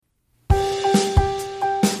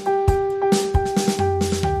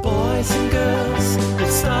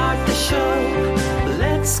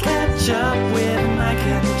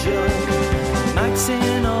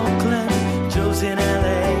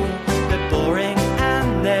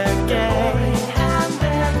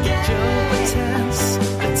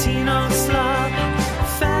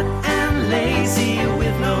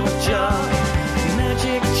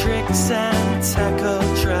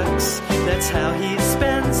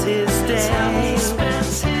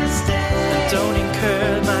Don't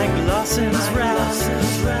incur Mike Lawson's wrath.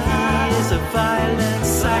 He is a violent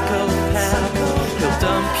psychopath. He'll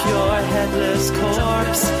dump your headless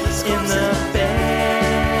corpse in the bay.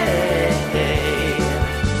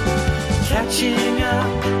 Catching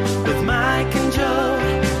up with Mike and Joe.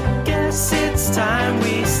 Guess it's time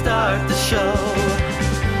we start the show.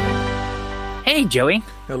 Hey, Joey.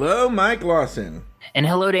 Hello, Mike Lawson. And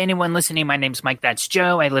hello to anyone listening. My name's Mike. That's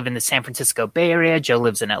Joe. I live in the San Francisco Bay Area. Joe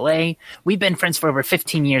lives in LA. We've been friends for over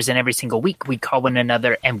 15 years, and every single week we call one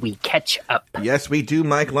another and we catch up. Yes, we do,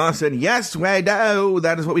 Mike Lawson. Yes, we do.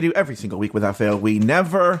 That is what we do every single week without fail. We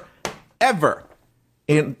never, ever,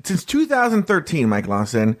 since 2013, Mike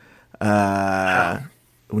Lawson, we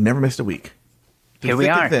never missed a week. Here we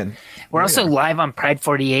are. We're also live on Pride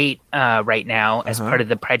 48 right now as part of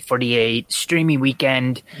the Pride 48 streaming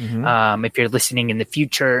weekend. If you're listening in the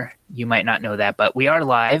future, you might not know that, but we are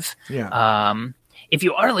live. Yeah. If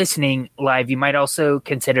you are listening live, you might also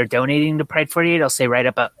consider donating to Pride 48. I'll say right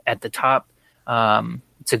up at the top.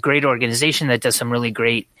 It's a great organization that does some really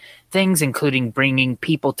great things, including bringing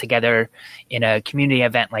people together in a community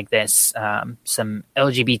event like this. Some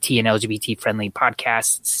LGBT and LGBT-friendly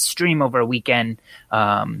podcasts stream over a weekend.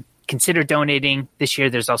 Consider donating. This year,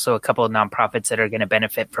 there's also a couple of nonprofits that are going to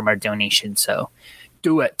benefit from our donation, so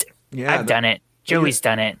do it. Yeah, I've done it. Joey's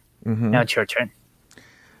done it. Now it's your turn.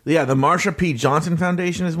 Yeah, the Marsha P. Johnson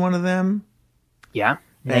Foundation is one of them. Yeah.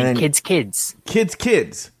 And Kids. Kids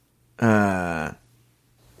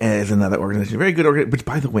is another organization. Very good organization. Which,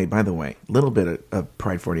 by the way, little bit of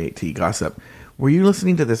Pride 48 tea gossip. Were you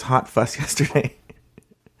listening to this hot fuss yesterday?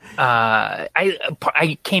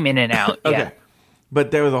 I came in and out. Okay. Yeah.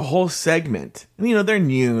 But there was a whole segment. And, they're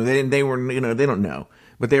new. They were, they don't know.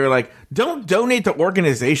 But they were like, don't donate to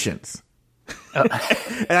organizations. And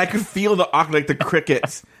I could feel the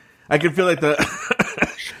crickets. I could feel like they're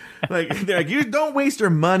like, you don't waste your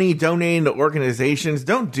money donating to organizations.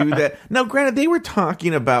 Don't do that. Now, granted, they were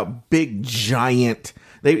talking about big, giant.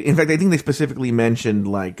 In fact, I think they specifically mentioned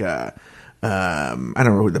I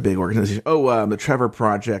don't know what the big organization. The Trevor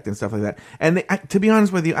Project and stuff like that. And to be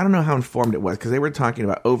honest with you, I don't know how informed it was because they were talking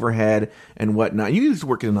about overhead and whatnot. You used to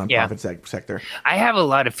work in the nonprofit sector. I have a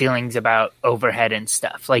lot of feelings about overhead and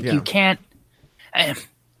stuff. You can't.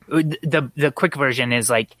 The quick version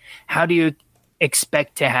is how do you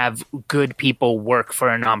expect to have good people work for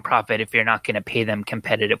a nonprofit if you're not going to pay them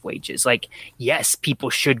competitive wages? Yes, people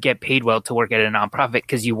should get paid well to work at a nonprofit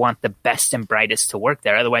because you want the best and brightest to work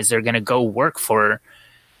there. Otherwise, they're going to go work for,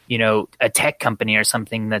 a tech company or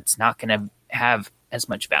something that's not going to have as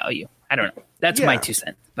much value. I don't know. That's my 2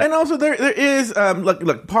 cents. But. And also there is,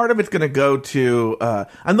 look, part of it's going to go to,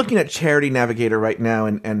 I'm looking at Charity Navigator right now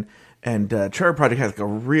and Trevor Project has a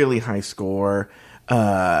really high score.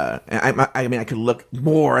 I mean, I could look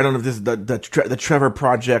more. I don't know if this is the Trevor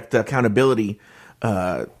Project accountability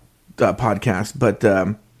podcast, but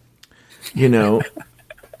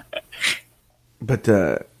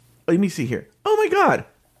let me see here. Oh my God!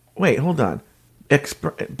 Wait, hold on.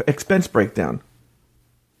 Expense breakdown.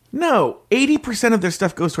 No, 80% of their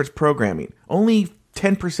stuff goes towards programming. Only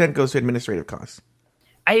 10% goes to administrative costs.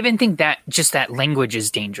 I even think that just that language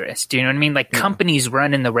is dangerous. Do you know what I mean? Companies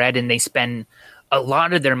run in the red and they spend a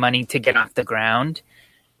lot of their money to get off the ground.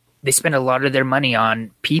 They spend a lot of their money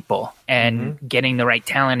on people and getting the right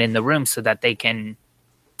talent in the room so that they can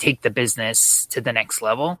take the business to the next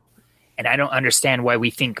level. And I don't understand why we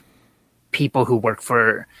think people who work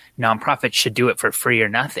for nonprofits should do it for free or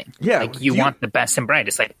nothing. Yeah. You want the best and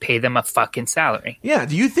brightest. Pay them a fucking salary. Yeah.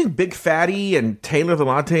 Do you think Big Fatty and Taylor the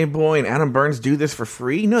Latte Boy and Adam Burns do this for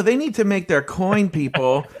free? No, they need to make their coin,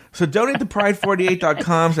 people. So donate to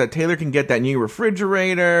pride48.com so that Taylor can get that new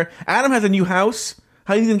refrigerator. Adam has a new house.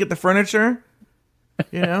 How are you going to get the furniture?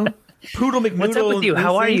 Poodle McNoodle. What's up with you?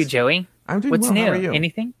 How are you, Joey? I'm doing What's well. new? How are you?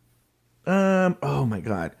 Anything? Oh my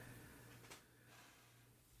God.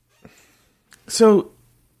 So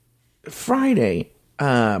Friday,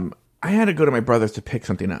 I had to go to my brother's to pick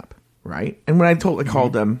something up, right? And when I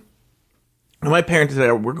called them, and my parents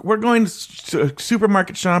said, we're going to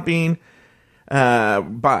supermarket shopping,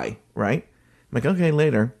 bye, right? I'm like, okay,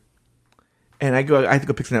 later. And I have to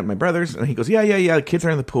go pick something up at my brother's, and he goes, yeah, the kids are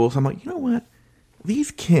in the pool. So I'm like, you know what?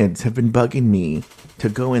 These kids have been bugging me to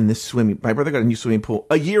go in this my brother got a new swimming pool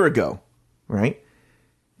a year ago, right?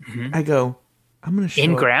 I go, I'm going to show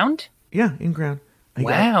In-ground? Yeah, in-ground.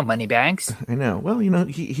 Wow, money bags. I know. Well,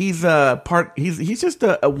 he's just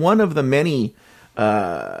one of the many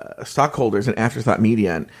stockholders in Afterthought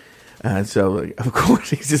Media, and so of course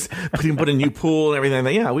he's just putting a new pool and everything.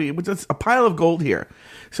 Yeah, it's a pile of gold here.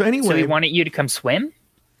 So anyway, so he wanted you to come swim?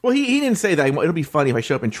 Well, he didn't say that. It'll be funny if I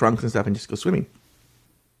show up in trunks and stuff and just go swimming.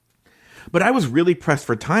 But I was really pressed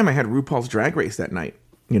for time. I had RuPaul's Drag Race that night,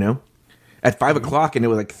 at 5 o'clock, and it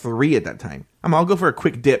was like 3 at that time. I'll go for a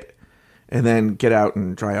quick dip and then get out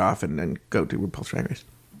and dry off and then go to RuPaul's Drag Race.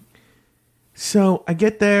 So I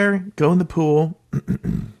get there, go in the pool,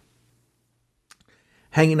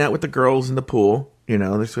 hanging out with the girls in the pool,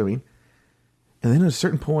 they're swimming. And then at a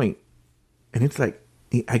certain point, and it's like,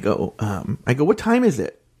 I go, what time is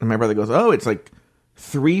it? And my brother goes, oh, it's like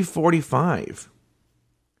 3:45.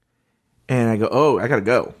 And I go, oh, I gotta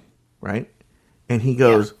go, right? And he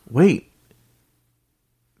goes, wait.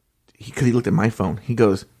 Because he looked at my phone. He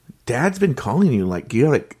goes, Dad's been calling you. Like, you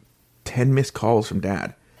have like 10 missed calls from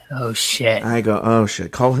Dad. Oh, shit. I go, oh,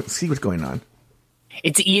 shit. Call him, see what's going on.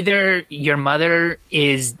 It's either your mother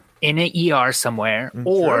is in an ER somewhere,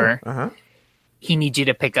 or he needs you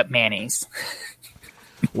to pick up mayonnaise.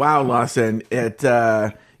 Wow, Lawson.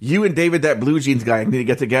 You and David, that Blue Jeans guy, need to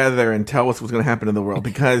get together and tell us what's going to happen in the world.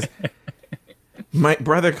 Because my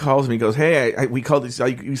brother calls me, goes, hey, we called this.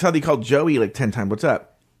 You saw they called Joey like 10 times. What's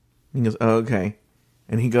up? He goes, oh, okay.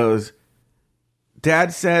 And he goes,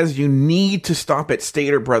 Dad says you need to stop at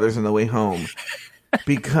Stater Brothers on the way home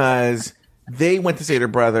because they went to Stater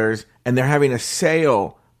Brothers and they're having a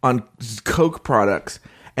sale on Coke products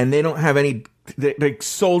and they don't have any. They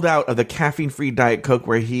sold out of the caffeine-free Diet Coke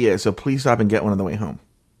where he is. So please stop and get one on the way home.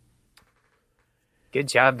 Good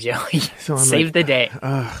job, Joey. So I'm Save the day.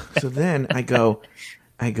 So then I go.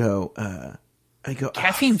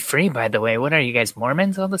 Caffeine free, by the way. What are you guys,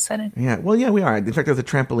 Mormons all of a sudden? Yeah, well, yeah, we are. In fact, there's a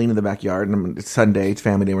trampoline in the backyard, and it's Sunday. It's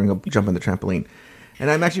family day. We're gonna go jump on the trampoline. And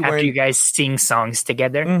I'm actually After wearing. you guys sing songs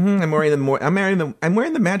together. I'm wearing I'm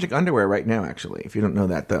wearing the magic underwear right now. Actually, if you don't know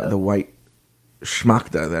that, the white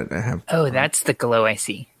schmuckta that I have. Oh, that's the glow I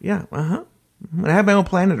see. Yeah. I have my own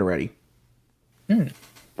planet already.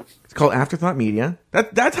 It's called Afterthought Media.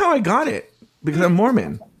 That's how I got it because I'm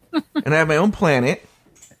Mormon, and I have my own planet.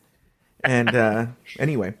 And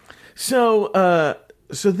anyway, so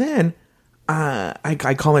then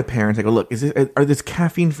I call my parents. I go, look, are this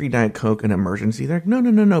caffeine-free Diet Coke an emergency? They're like,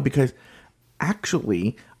 no, because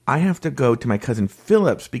actually I have to go to my cousin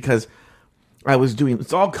Phillips because I was doing.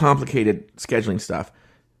 It's all complicated scheduling stuff.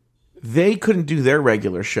 They couldn't do their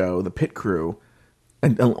regular show, the Pit Crew,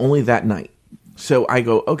 and only that night. So I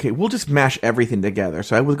go, okay, we'll just mash everything together.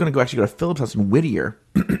 So I was going to actually go to Phillips' house in Whittier.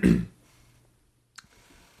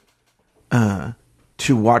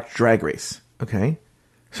 To watch Drag Race, okay?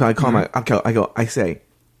 So I call I say,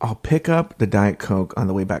 I'll pick up the Diet Coke on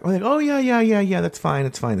the way back. I'm like, oh, yeah, that's fine,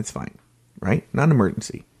 right? Not an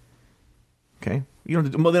emergency, okay? You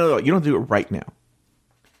don't do it right now.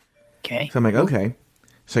 Okay. So I'm like, okay.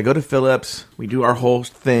 So I go to Phillips, we do our whole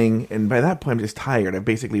thing, and by that point I'm just tired. I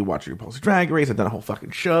basically watched RuPaul's Drag Race, I've done a whole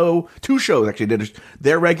fucking show, 2 shows actually. Did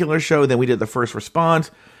their regular show, then we did the first response.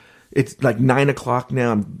 It's like 9 o'clock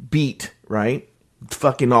now. I'm beat, right?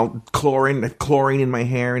 Fucking all chlorine in my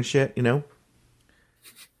hair and shit,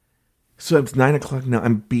 So it's 9 o'clock now.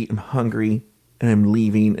 I'm beat. I'm hungry, and I'm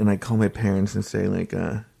leaving. And I call my parents and say, like,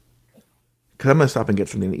 because I'm gonna stop and get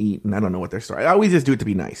something to eat, and I don't know what their story. I always just do it to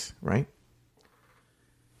be nice, right?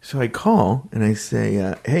 So I call and I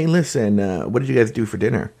say, hey, listen, what did you guys do for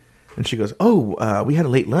dinner? And she goes, oh, we had a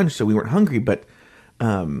late lunch, so we weren't hungry, but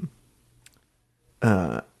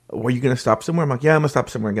were you going to stop somewhere? I'm like, yeah, I'm going to stop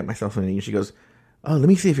somewhere and get myself something to eat. She goes, oh, let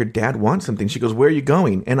me see if your dad wants something. She goes, where are you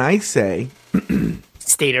going? And I say...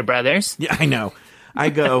 Stater Brothers. Yeah, I know. I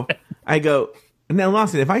go, now,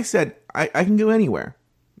 Lawson, if I said I can go anywhere.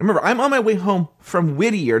 Remember, I'm on my way home from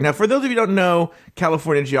Whittier. Now, for those of you who don't know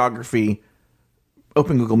California geography,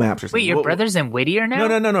 open Google Maps or something. Wait, your brother's in Whittier now?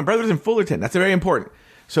 No. Brother's in Fullerton. That's very important.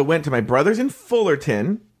 So went to my brother's in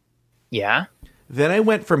Fullerton. Yeah. Then I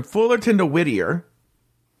went from Fullerton to Whittier.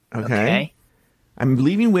 Okay. I'm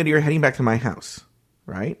leaving Whittier, heading back to my house,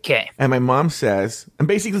 right? Okay. And my mom says, and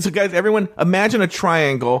basically, so guys, everyone, imagine a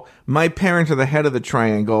triangle. My parents are the head of the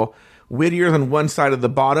triangle. Whittier's on one side of the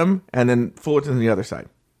bottom, and then Fullerton's on the other side.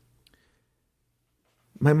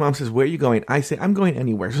 My mom says, where are you going? I say, I'm going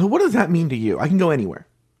anywhere. So what does that mean to you? I can go anywhere.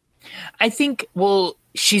 I think, well,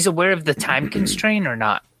 she's aware of the time constraint or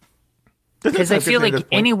not? Because I feel like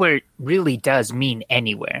anywhere really does mean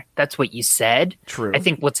anywhere. That's what you said. True. I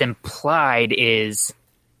think what's implied is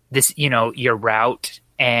this, your route,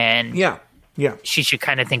 and yeah. She should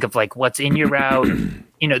kind of think of like what's in your route.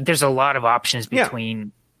 There's a lot of options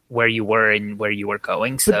between where you were and where you were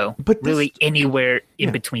going. So but really anywhere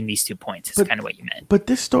in between these 2 points is kind of what you meant. But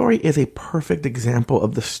this story is a perfect example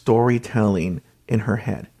of the storytelling in her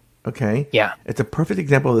head. Okay? Yeah. It's a perfect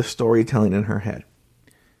example of the storytelling in her head.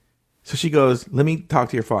 So she goes, let me talk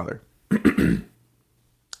to your father.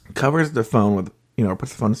 Covers the phone with,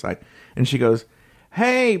 puts the phone aside. And she goes,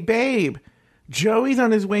 hey, babe, Joey's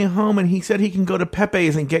on his way home and he said he can go to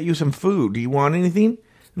Pepe's and get you some food. Do you want anything?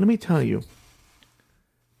 Let me tell you.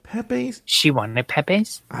 Pepe's? She wanted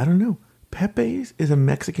Pepe's? I don't know. Pepe's is a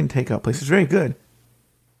Mexican takeout place. It's very good.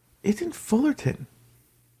 It's in Fullerton.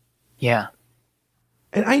 Yeah.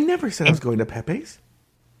 And I never said I was going to Pepe's.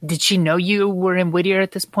 Did she know you were in Whittier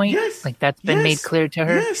at this point? Yes. Like that's been made clear to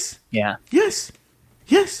her? Yes. Yeah. Yes.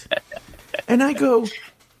 Yes. And I go,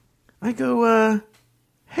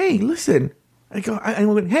 hey, listen. I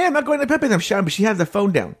went, hey, I'm not going to Pepe's. I'm shouting, but she has the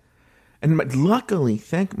phone down. And luckily,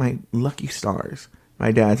 thank my lucky stars,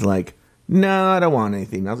 my dad's like, no, I don't want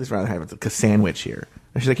anything. I'll just rather have a sandwich here.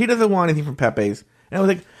 And she's like, he doesn't want anything from Pepe's. And I was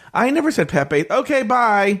like, I never said Pepe's. Okay,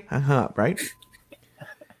 bye. I hung up, right?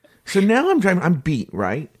 So now I'm driving. I'm beat,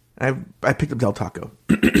 right? I picked up Del Taco.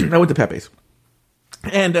 I went to Pepe's.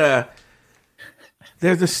 And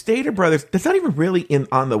there's a Stater Brothers that's not even really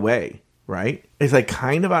on the way, right? It's like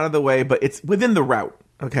kind of out of the way, but it's within the route,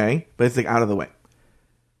 okay? But it's like out of the way.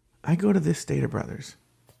 I go to this Stater Brothers.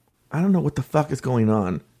 I don't know what the fuck is going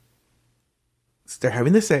on. They're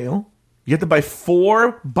having the sale. You have to buy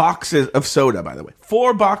 4 boxes of soda, by the way.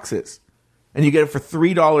 4 boxes. And you get it for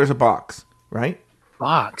 $3 a box, right?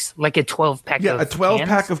 Box? Like a 12-pack yeah, of a 12 cans?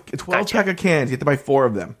 pack of 12 pack of cans. You have to buy 4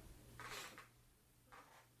 of them.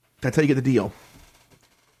 That's how you get the deal.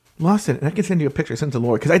 Lawson, and I can send you a picture. I sent it to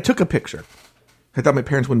Lori because I took a picture. I thought my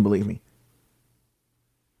parents wouldn't believe me.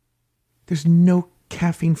 There's no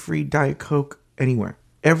caffeine-free Diet Coke anywhere.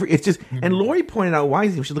 It's just, and Lori pointed out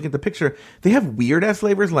wisely when she looked at the picture, they have weird ass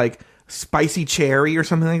flavors like spicy cherry or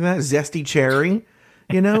something like that, zesty cherry,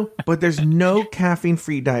 but there's no caffeine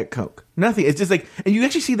free Diet Coke. Nothing. It's just like, and you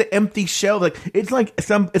actually see the empty shelf. Like it's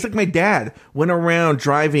like my dad went around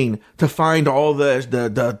driving to find all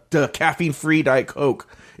the caffeine free Diet Coke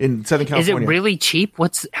in Southern California. Is it really cheap?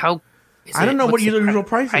 I don't know what your usual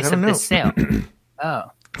price is. I don't know. Sale? Oh,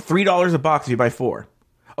 $3 a box if you buy 4.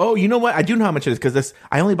 Oh, you know what? I do know how much it is because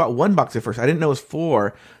I only bought 1 box at first. I didn't know it was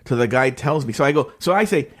 4 till the guy tells me. So I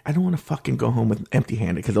say, I don't want to fucking go home with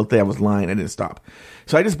empty-handed because they'll think I was lying. I didn't stop.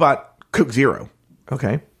 So I just bought Coke Zero.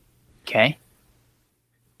 Okay. And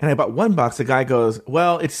I bought 1 box. The guy goes,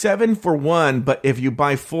 well, it's 7 for 1, but if you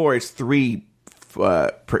buy 4, it's 3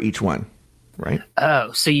 per each one. Right?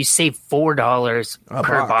 Oh, so you save $4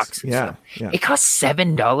 per box. Yeah, yeah. It costs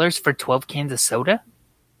 $7 for 12 cans of soda?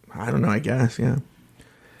 I don't know, I guess, yeah.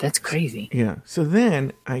 That's crazy. Yeah. So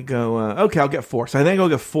then I go, okay, I'll get 4. So I then go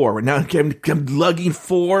get 4. Now I'm lugging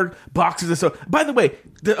 4 boxes of soda. By the way,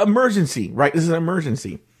 the emergency, right? This is an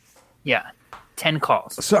emergency. Yeah. 10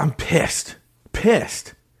 calls. So I'm pissed.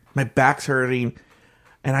 My back's hurting.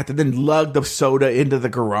 And I have to then lug the soda into the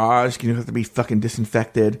garage. You have to be fucking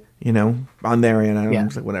disinfected, on their end. I don't know.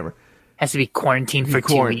 It's like whatever. Has to be quarantined for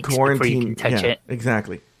 2 weeks before you can touch it.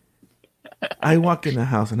 Exactly. I walk in the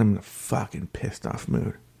house and I'm in a fucking pissed off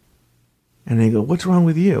mood. And they go, what's wrong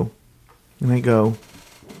with you? And I go,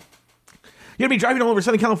 you're going to be driving all over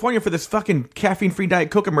Southern California for this fucking caffeine-free Diet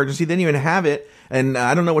Coke emergency. They didn't even have it. And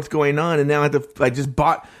I don't know what's going on. And now I just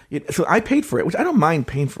bought it. So I paid for it, which I don't mind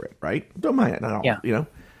paying for it, right? Don't mind it at all,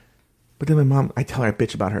 But then my mom, I tell her, I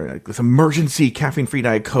bitch about her. Like, this emergency caffeine-free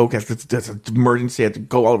Diet Coke. That's an emergency. I have to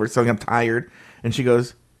go all over Southern. I'm tired. And she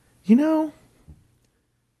goes, you're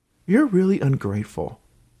really ungrateful.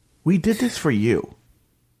 We did this for you.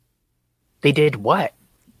 They did what?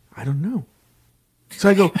 I don't know. So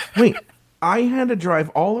I go, wait, I had to drive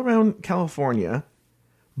all around California,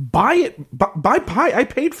 buy it, buy pie. I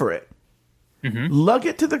paid for it. Mm-hmm. Lug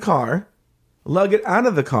it to the car, lug it out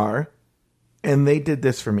of the car, and they did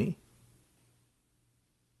this for me.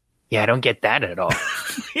 Yeah, I don't get that at all.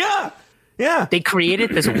 Yeah. They created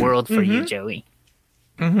this world for you, Joey.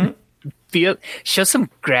 Mm-hmm. Show some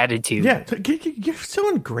gratitude. Yeah, you're so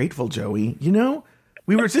ungrateful, Joey.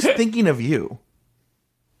 We were just thinking of you.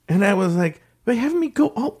 And I was like, wait, having me go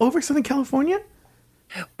all over Southern California?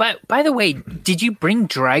 But, by the way, did you bring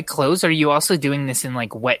dry clothes, or are you also doing this in,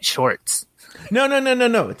 like, wet shorts? No.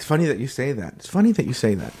 It's funny that you say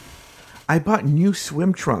that. I bought new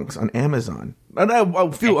swim trunks on Amazon. A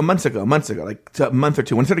month ago, like a month or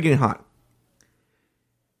 2, when it started getting hot.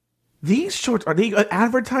 These shorts, are they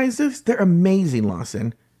advertised this? They're amazing,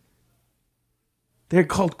 Lawson. They're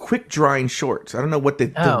called quick drying shorts. I don't know what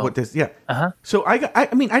this. Yeah. So I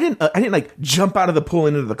didn't like jump out of the pool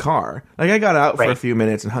into the car. Like I got out for a few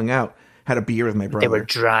minutes and hung out, had a beer with my brother. They were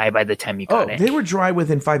dry by the time you got in. They were dry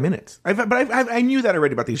within 5 minutes. I knew that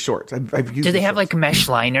already about these shorts. I've used. Do they have like mesh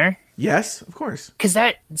liner? Yes, of course. Because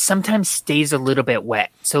that sometimes stays a little bit wet.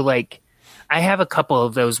 So like I have a couple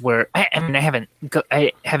of those where I mean I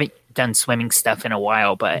haven't done swimming stuff in a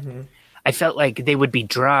while, but I felt like they would be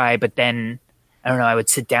dry, but then I don't know, I would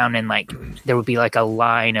sit down and like there would be like a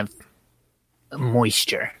line of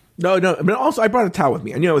moisture. No, but also I brought a towel with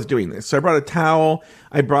me. I knew I was doing this. So I brought a towel.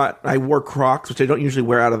 I wore Crocs, which I don't usually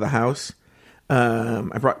wear out of the house.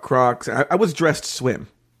 I brought Crocs. I was dressed to swim.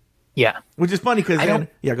 Yeah. Which is funny because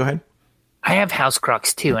yeah, go ahead. I have house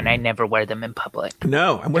Crocs too, and I never wear them in public.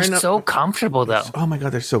 No, I'm wearing them. So comfortable though. Oh my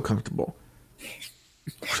God, they're so comfortable.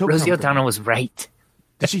 Rosie O'Donnell was right.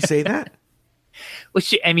 Did she say that? Well,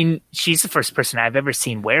 she's the first person I've ever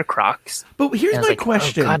seen wear Crocs. But here's my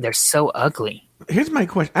question. Oh God, they're so ugly. Here's my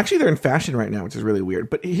question. Actually, they're in fashion right now, which is really weird.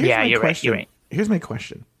 But here's my question. Right. Here's my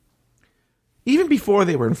question. Even before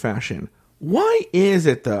they were in fashion, why is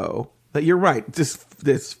it though that you're right?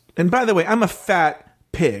 This. And by the way, I'm a fat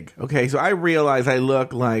pig. Okay, so I realize I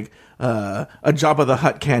look like a Jabba the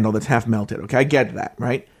Hutt candle that's half melted. Okay, I get that,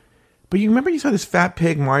 right? But you remember you saw this fat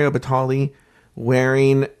pig Mario Batali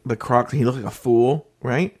wearing the Crocs, and he looked like a fool,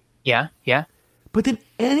 right? Yeah. But then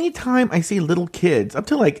anytime I see little kids, up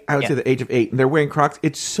to like, I would say the age of 8, and they're wearing Crocs,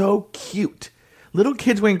 it's so cute. Little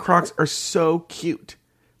kids wearing Crocs are so cute.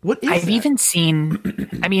 What is I've that? even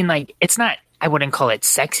seen, I mean, like, it's not, I wouldn't call it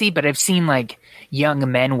sexy, but I've seen like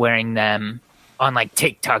young men wearing them on like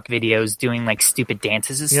TikTok videos doing like stupid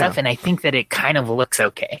dances and stuff. And I think that it kind of looks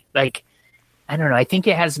okay. Like, I don't know. I think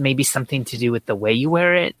it has maybe something to do with the way you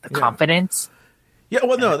wear it, the confidence. Yeah,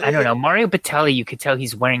 well, no. I don't know. Mario Batali, you could tell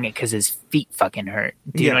he's wearing it because his feet fucking hurt.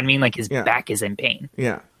 Do you know what I mean? Like his back is in pain.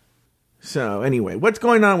 Yeah. So anyway, what's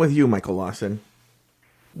going on with you, Michael Lawson?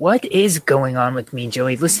 What is going on with me,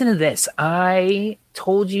 Joey? Listen to this. I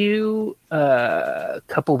told you a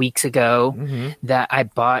couple weeks ago that I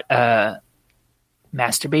bought a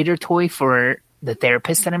masturbator toy for the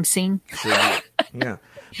therapist that I'm seeing. Yeah.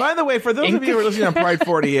 By the way, for those of you who are listening on Pride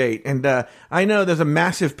 48, and I know there's a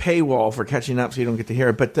massive paywall for catching up, so you don't get to hear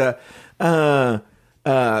it, but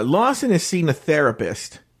Lawson is seeing a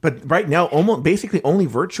therapist, but right now, almost basically only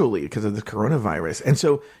virtually because of the coronavirus, and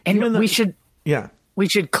so we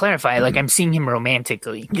should clarify. Like I'm seeing him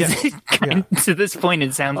romantically. To this point,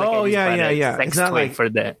 it sounds like It's not like for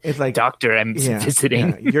the doctor I'm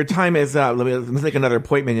visiting. Yeah. Your time is up. Let's make another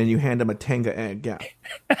appointment, and you hand him a Tenga egg. Yeah.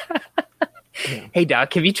 Hey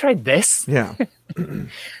doc, have you tried this? Yeah.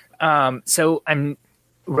 So I'm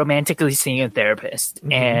romantically seeing a therapist,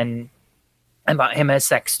 and I bought him a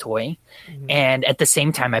sex toy, and at the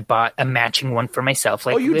same time I bought a matching one for myself.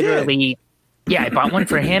 Like literally, I bought one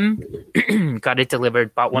for him, got it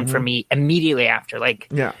delivered, bought one for me immediately after,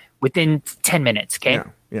 within 10 minutes. Okay.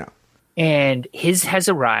 Yeah. And his has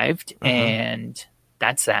arrived, and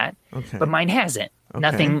that's that. Okay. But mine hasn't. Okay.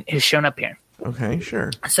 Nothing has shown up here. Okay,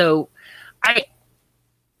 sure. So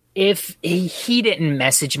if he didn't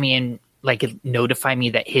message me and like notify me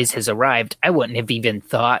that his has arrived, I wouldn't have even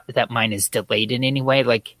thought that mine is delayed in any way.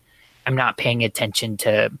 Like I'm not paying attention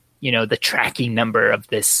to, the tracking number of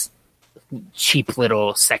this cheap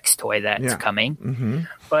little sex toy that's coming.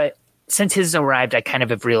 But since his arrived, I kind of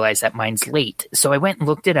have realized that mine's late. So I went and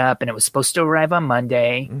looked it up, and it was supposed to arrive on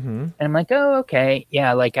Monday. And I'm like, oh, okay.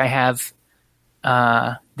 Yeah, like I have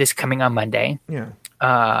this coming on Monday. Yeah.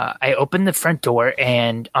 I opened the front door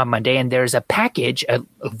on Monday, and there's a package, a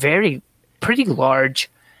very pretty large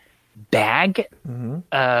bag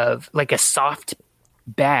of like a soft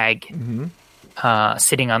bag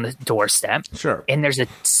sitting on the doorstep. Sure. And there's a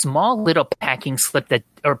small little packing slip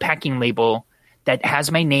packing label that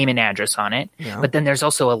has my name and address on it. Yeah. But then there's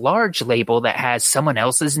also a large label that has someone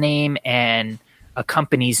else's name and a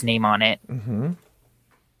company's name on it.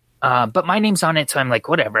 But my name's on it, so I'm like,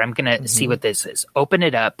 whatever. I'm going to see what this is. Open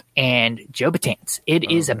it up, and Joe Batance. It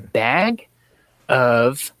is a bag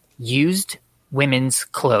of used women's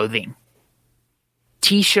clothing.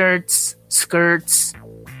 T-shirts, skirts,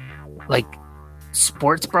 like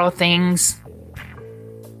sports bra things.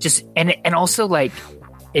 Just and also like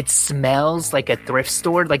it smells like a thrift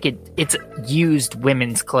store. Like it's used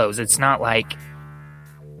women's clothes. It's not like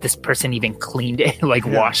this person even cleaned it,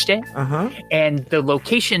 washed it. And the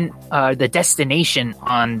location, the destination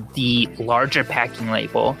on the larger packing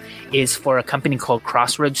label is for a company called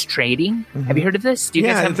Crossroads Trading. Have you heard of this? Do you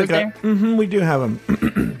guys have it there? We do have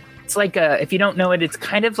them. It's like if you don't know it, it's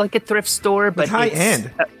kind of like a thrift store, but it's high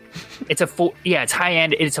end. It's high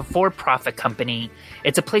end. It's a for-profit company.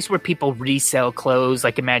 It's a place where people resell clothes.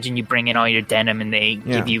 Like imagine you bring in all your denim and they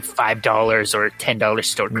give you $5 or $10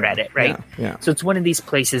 store credit, right? Yeah. So it's one of these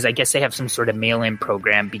places. I guess they have some sort of mail-in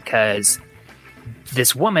program because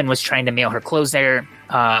this woman was trying to mail her clothes there.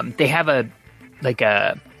 They have a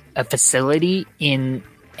facility in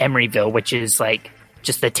Emeryville, which is like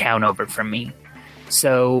just the town over from me.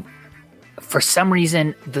 So for some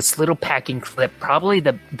reason, this little packing clip, probably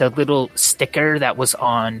the little sticker that was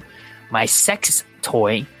on my sex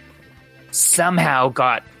toy, somehow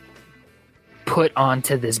got put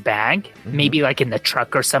onto this bag, maybe like in the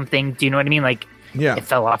truck or something. Do you know what I mean? Like, it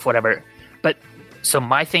fell off, whatever. But so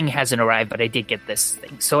my thing hasn't arrived, but I did get this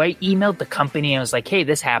thing. So I emailed the company and I was like, hey,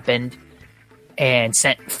 this happened, and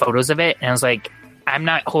sent photos of it. And I was like, I'm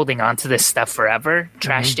not holding on to this stuff forever.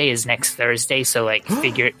 Trash day is next Thursday. So like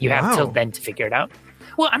you have till then to figure it out.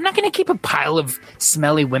 Well, I'm not going to keep a pile of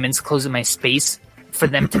smelly women's clothes in my space for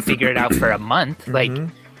them to figure it out for a month. Like,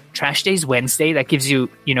 trash day's Wednesday. That gives you,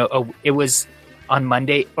 it was on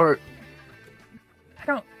Monday, or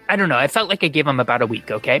I don't know. I felt like I gave them about a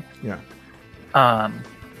week. Okay. Yeah.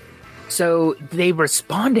 So they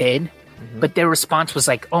responded, but their response was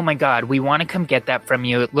like, oh my God, we want to come get that from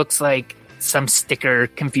you. It looks like some sticker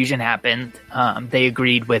confusion happened. They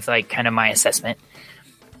agreed with like kind of my assessment.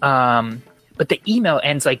 But the email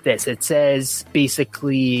ends like this. It says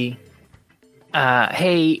basically,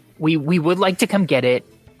 hey, we would like to come get it.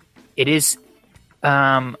 It is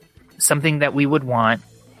something that we would want.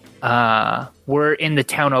 We're in the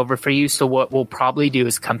town over for you, so what we'll probably do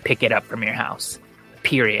is come pick it up from your house.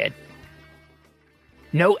 Period.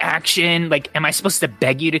 No action. Like, am I supposed to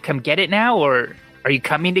beg you to come get it now, or are you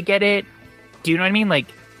coming to get it? Do you know what I mean? Like,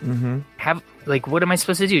 what am I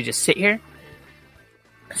supposed to do? Just sit here?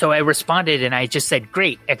 So I responded and I just said,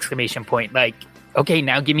 great, exclamation point. Like, okay,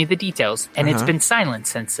 now give me the details. And it's been silent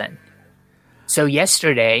since then. So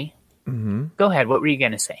yesterday, go ahead. What were you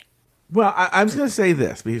going to say? Well, I was going to say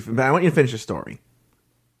this, but I want you to finish your story.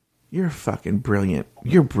 You're fucking brilliant.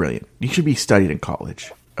 You're brilliant. You should be studied in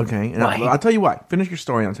college. Okay? And I'll tell you why. Finish your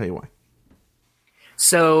story and I'll tell you why.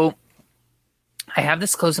 So I have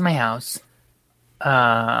this clothes in my house.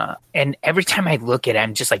 And every time I look at it,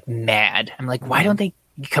 I'm just like mad. I'm like, why don't they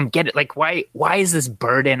come get it? Like, why is this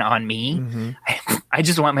burden on me? I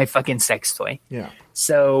just want my fucking sex toy. Yeah.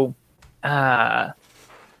 So,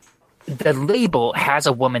 the label has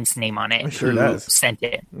a woman's name on it who sent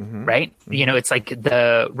it, right? It's like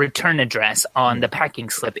the return address on the packing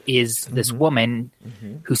slip is this woman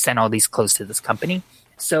who sent all these clothes to this company.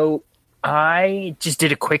 So I just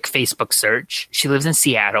did a quick Facebook search. She lives in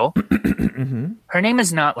Seattle. Her name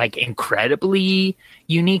is not like incredibly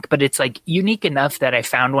unique, but it's like unique enough that I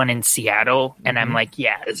found one in Seattle, and I'm like,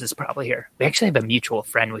 yeah, this is probably her. We actually have a mutual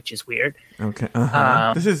friend, which is weird. Okay.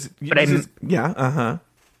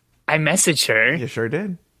 I messaged her. You sure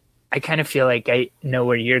did. I kind of feel like I know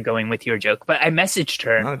where you're going with your joke, but I messaged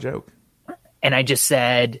her. Not a joke. And I just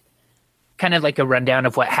said kind of like a rundown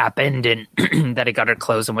of what happened and that I got her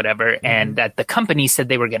clothes and whatever, and that the company said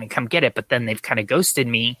they were going to come get it, but then they've kind of ghosted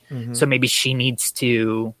me. So maybe she needs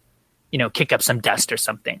to, kick up some dust or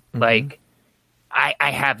something. Like,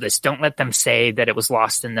 I have this. Don't let them say that it was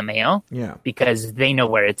lost in the mail. Yeah. Because they know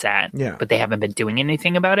where it's at. Yeah. But they haven't been doing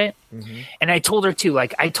anything about it. And I told her too,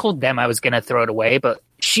 like, I told them I was going to throw it away, but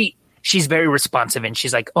she's very responsive and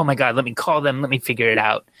she's like, oh my God, let me call them. Let me figure it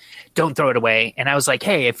out. Don't throw it away. And I was like,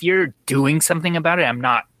 hey, if you're doing something about it, I'm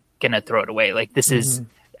not going to throw it away. Like, this is,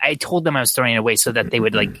 I told them I was throwing it away so that they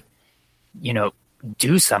would like,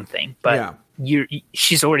 do something, but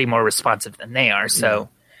she's already more responsive than they are. So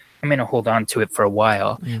I'm going to hold on to it for a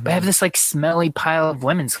while. But I have this like smelly pile of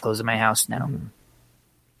women's clothes in my house now.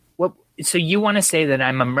 What? So you want to say that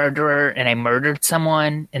I'm a murderer and I murdered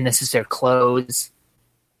someone and this is their clothes?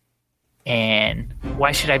 And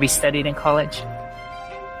why should I be studied in college?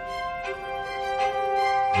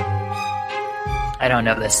 I don't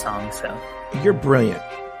know this song, so. You're brilliant.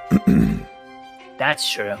 That's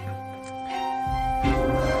true.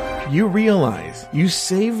 You realize you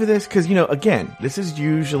save this because, again, this is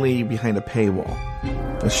usually behind a paywall,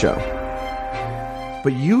 a show.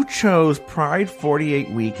 But you chose Pride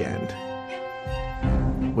 48 weekend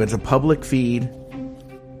with a public feed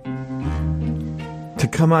to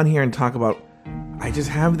come on here and talk about, I just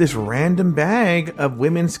have this random bag of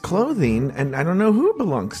women's clothing and I don't know who it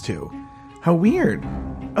belongs to. How weird.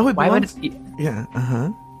 Oh, it belongs... Yeah,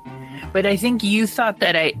 But I think you thought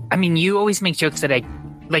that I mean, you always make jokes that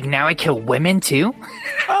like now I kill women too?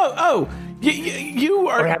 You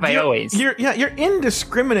are... Or have I always? You're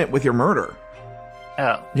indiscriminate with your murder.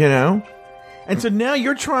 Oh. And so now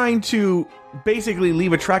you're trying to basically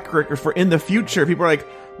leave a track record for in the future. People are like,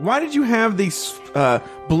 why did you have these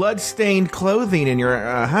blood-stained clothing in your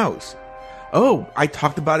house? Oh, I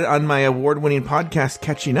talked about it on my award-winning podcast,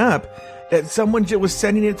 Catching Up. Someone was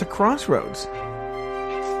sending it to Crossroads.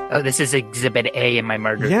 Oh, this is Exhibit A in my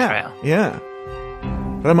murder trial. Yeah.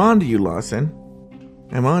 But I'm on to you, Lawson.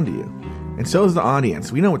 I'm on to you. And so is the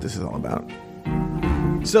audience. We know what this is all about.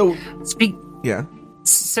 So, yeah.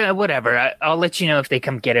 So whatever. I'll let you know if they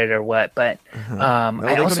come get it or what. But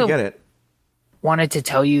I also get it. wanted to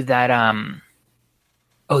tell you that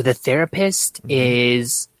the therapist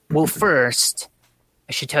is, well, first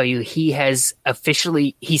I should tell you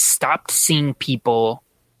he stopped seeing people.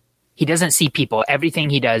 He doesn't see people. Everything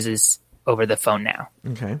he does is over the phone now.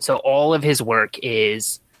 Okay. So all of his work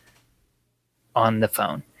is on the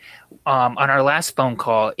phone. On our last phone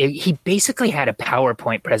call, he basically had a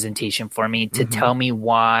PowerPoint presentation for me to tell me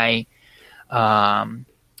why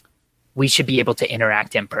we should be able to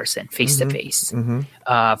interact in person, face to face.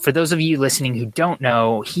 For those of you listening who don't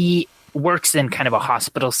know, he works in kind of a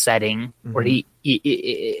hospital setting where he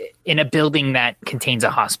in a building that contains a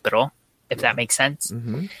hospital, if that makes sense.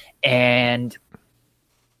 And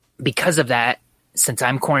because of that, since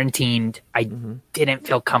I'm quarantined, I didn't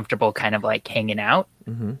feel comfortable kind of like hanging out.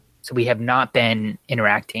 So we have not been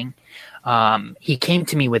interacting. He came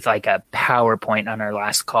to me with like a PowerPoint on our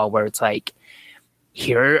last call where it's like,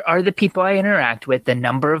 here are the people I interact with, the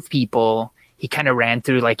number of people. He kind of ran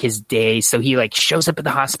through like his day. So he like shows up at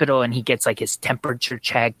the hospital and he gets like his temperature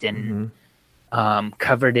checked and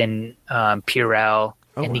covered in Purell.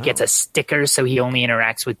 He gets a sticker. So he only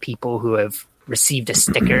interacts with people who have received a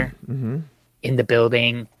sticker in the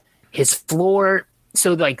building. His floor.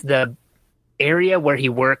 So like the area where he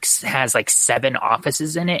works has like 7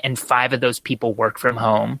 offices in it, and 5 of those people work from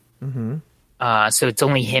home. So it's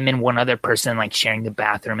only him and one other person like sharing the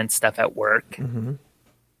bathroom and stuff at work.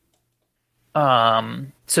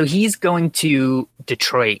 So he's going to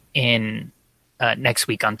Detroit in next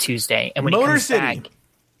week on Tuesday, and when he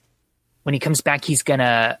comes back, he's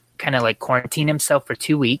gonna kind of like quarantine himself for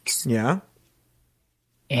 2 weeks. Yeah.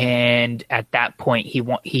 And at that point,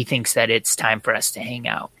 he thinks that it's time for us to hang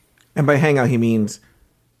out. And by hang out, he means,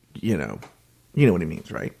 you know what he means,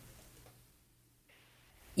 right?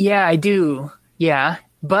 Yeah, I do. Yeah.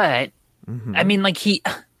 But I mean, like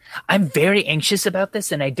I'm very anxious about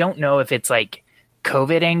this, and I don't know if it's like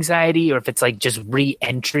COVID anxiety or if it's like just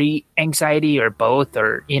re-entry anxiety or both,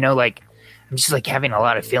 or, like I'm just like having a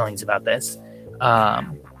lot of feelings about this.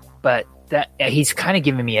 But that he's kind of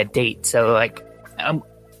giving me a date. So like,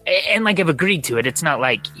 and like I've agreed to it. It's not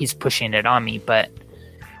like he's pushing it on me, but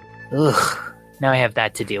now I have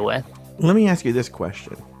that to deal with. Let me ask you this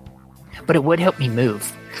question. But it would help me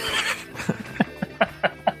move.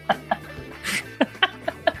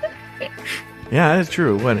 Yeah, that's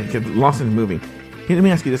true. What? Lost in moving. Hey, let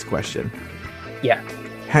me ask you this question. Yeah.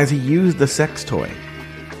 Has he used the sex toy?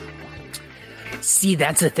 See,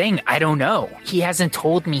 that's the thing. I don't know. He hasn't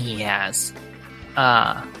told me he has.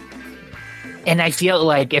 And I feel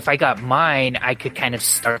like if I got mine, I could kind of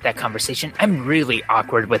start that conversation. I'm really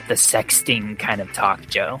awkward with the sexting kind of talk,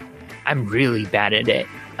 Joe. I'm really bad at it.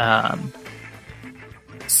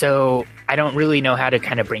 So I don't really know how to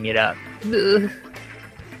kind of bring it up.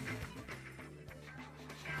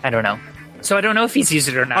 I don't know. So I don't know if he's used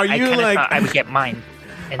it or not. I kind of thought I would get mine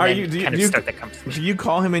and then start the conversation. Do you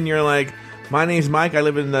call him and you're like, my name's Mike. I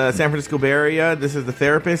live in the San Francisco Bay Area. This is the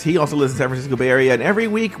therapist. He also lives in the San Francisco Bay Area. And every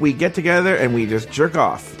week we get together and we just jerk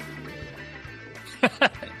off.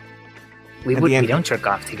 We don't jerk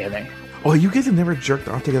off together. Oh, you guys have never jerked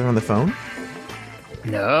off together on the phone?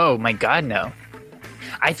 No, my God, no.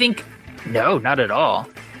 I think, no, not at all.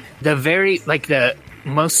 The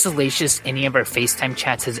most salacious any of our FaceTime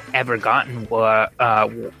chats has ever gotten were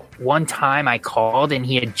one time I called and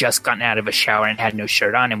he had just gotten out of a shower and had no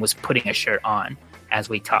shirt on and was putting a shirt on as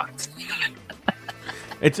we talked.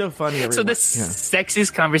 It's so funny. So the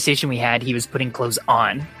sexiest conversation we had, he was putting clothes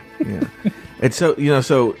on. Yeah. It's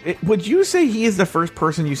so, would you say he is the first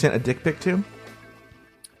person you sent a dick pic to?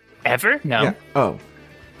 Ever? No. Yeah. Oh.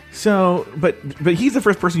 So, but he's the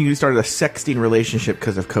first person you started a sexting relationship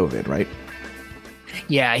because of COVID, right?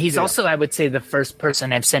 Yeah, he's also, I would say, the first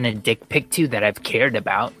person I've sent a dick pic to that I've cared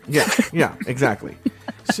about. Yeah, exactly.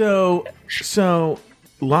 So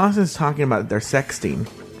Lawson's talking about their sexting,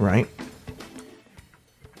 right?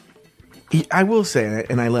 I will say it,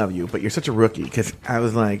 and I love you, but you're such a rookie, because I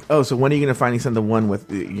was like, oh, so when are you going to finally send the one with,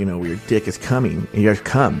 where your dick is coming, and you guys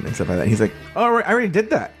come, and stuff like that? And he's like, oh, I already did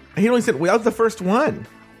that. He only said, well, that was the first one.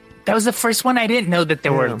 That was the first one. I didn't know that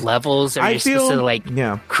there were levels, or you're supposed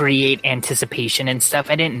to create anticipation and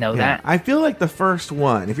stuff. I didn't know that. I feel like the first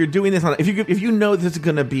one, if you're doing this if you know this is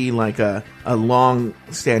going to be like a long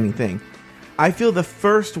standing thing, I feel the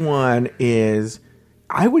first one is,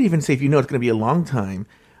 I would even say if you know it's going to be a long time,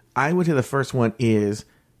 I would say the first one is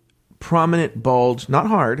prominent bulge, not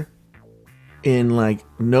hard, in like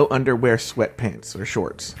no underwear, sweatpants or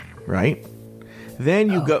shorts, right?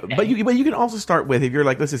 Then you go, okay. but you can also start with, if you're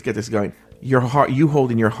like, let's just get this going. Your heart, you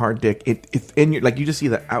holding your hard dick. It's in your, like, you just see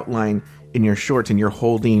the outline in your shorts, and you're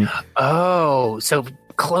holding. Oh, so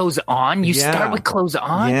clothes on. You start with clothes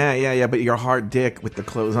on. Yeah. But your hard dick with the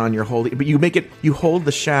clothes on, you're holding. But you hold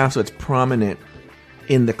the shaft so it's prominent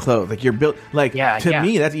in the clothes. Like you're built. Like to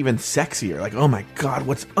me, that's even sexier. Like, oh my god,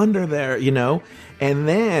 what's under there? You know. And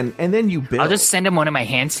then you build. I'll just send him one of my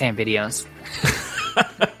handstand videos.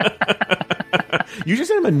 You should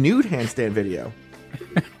send him a nude handstand video.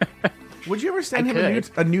 Would you ever send him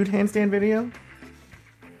a nude handstand video?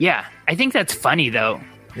 Yeah, I think that's funny though.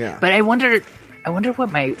 Yeah, but I wonder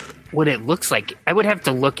what it looks like. I would have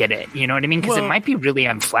to look at it. You know what I mean? Because it might be really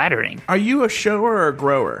unflattering. Are you a shower or a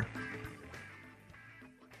grower?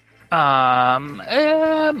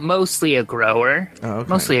 Mostly a grower. Oh, okay.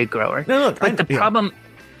 Mostly a grower. No, look, but the problem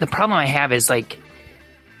I have is like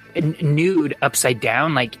nude upside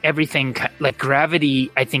down. Like everything, like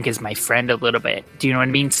gravity, I think is my friend a little bit. Do you know what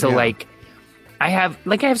I mean? So like, I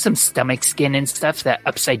have some stomach skin and stuff that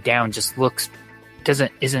upside down just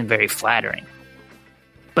isn't very flattering.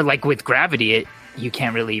 But like with gravity, you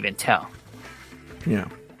can't really even tell. Yeah.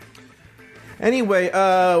 Anyway,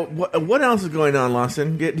 what else is going on,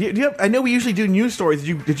 Lawson? Do you have, I know we usually do news stories.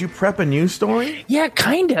 Did you prep a news story? Yeah,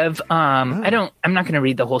 kind of. I'm not going to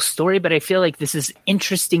read the whole story, but I feel like this is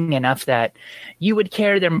interesting enough that you would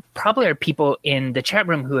care. There probably are people in the chat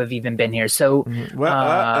room who have even been here. So,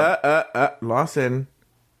 Lawson,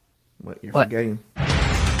 what you're forgetting?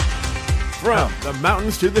 From the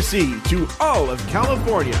mountains to the sea to all of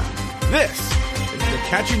California, this is the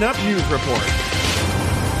Catching Up News Report.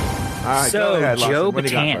 So, ahead, Joe what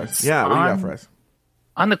Batance. Yeah, what do you got for us?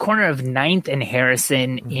 On the corner of 9th and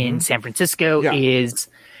Harrison in San Francisco is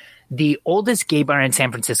the oldest gay bar in San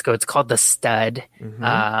Francisco. It's called The Stud.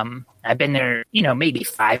 I've been there, maybe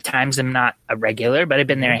 5 times. I'm not a regular, but I've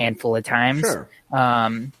been there a handful of times. Sure.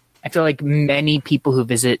 I feel like many people who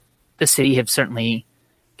visit the city have certainly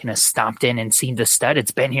kind of stopped in and seen The Stud. It's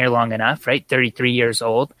been here long enough, right? 33 years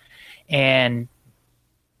old. And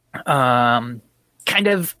kind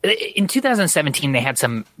of in 2017 they had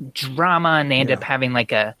some drama, and they ended up having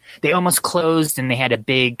they almost closed, and they had a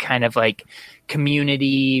big kind of like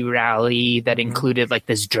community rally that included like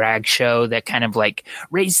this drag show that kind of like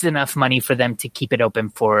raised enough money for them to keep it open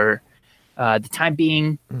for the time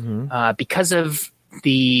being. Because of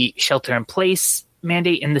the shelter in place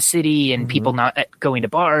mandate in the city and people not going to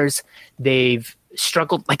bars, they've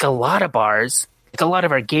struggled, like a lot of bars, like a lot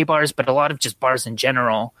of our gay bars, but a lot of just bars in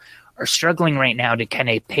general are struggling right now to kind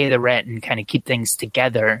of pay the rent and kind of keep things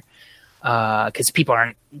together because people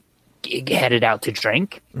aren't headed out to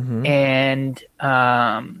drink. And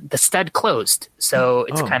the Stud closed, so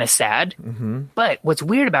it's kind of sad. But what's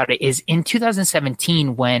weird about it is in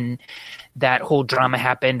 2017, when that whole drama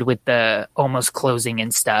happened with the almost closing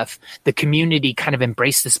and stuff, the community kind of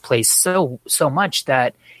embraced this place so much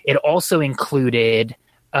that it also included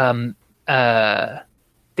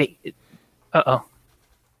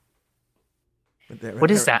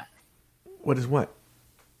what is that? What is what?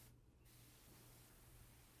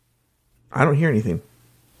 I don't hear anything.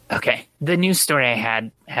 Okay. The news story I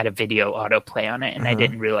had a video autoplay on it, and I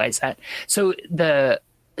didn't realize that. So the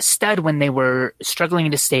Stud, when they were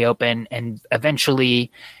struggling to stay open and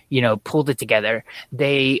eventually, pulled it together,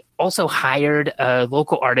 they also hired a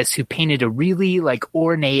local artist who painted a really like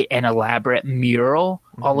ornate and elaborate mural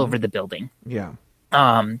all over the building. Yeah.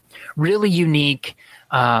 Really unique.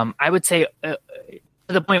 I would say to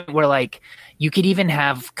the point where like you could even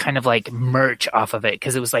have kind of like merch off of it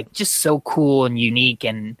because it was like just so cool and unique,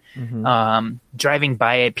 and driving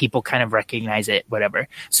by it, people kind of recognize it, whatever.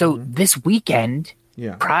 So this weekend,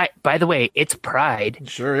 Pride, by the way, it's Pride. It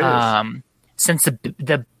sure is. Since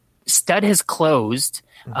the Stud has closed,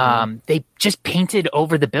 they just painted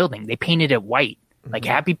over the building. They painted it white. Like,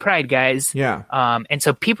 happy Pride, guys. Yeah. And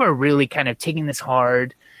so people are really kind of taking this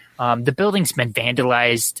hard. The building's been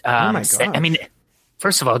vandalized. Oh my God. I mean,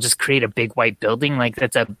 first of all, just create a big white building. Like,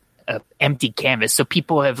 that's a empty canvas. So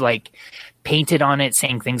people have like painted on it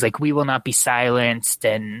saying things like, "We will not be silenced,"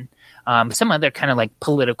 and some other kind of like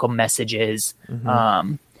political messages.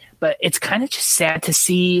 But it's kind of just sad to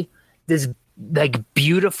see this like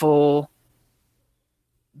beautiful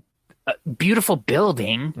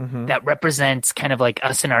building that represents kind of like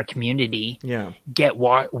us in our community get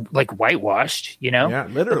like whitewashed, Yeah,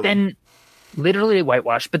 literally. But then literally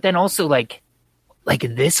whitewashed. But then also like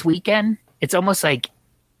this weekend, it's almost like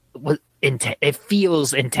it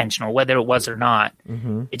feels intentional, whether it was or not.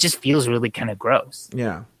 It just feels really kind of gross.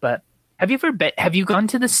 Yeah. But have you gone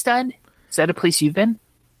to the Stud? Is that a place you've been?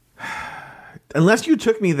 Unless you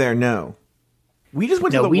took me there, no. We just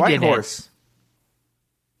went to No, the we White didn't. Horse.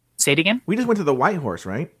 Say it again? We just went to the White Horse,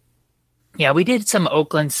 right? Yeah, we did some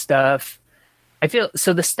Oakland stuff. I feel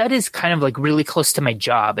so the stud is kind of like really close to my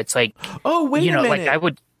job. It's like, Oh, wait a minute. like I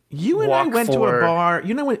would You and I walk went to for- a bar.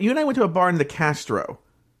 You and I went to a bar in the Castro.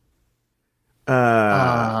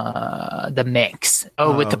 the mix.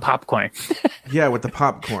 Oh, with the popcorn. Yeah, with the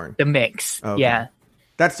popcorn. The mix. Okay. Yeah.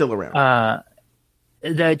 That's still around.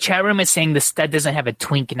 The chat room is saying the stud doesn't have a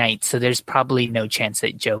twink night, so there's probably no chance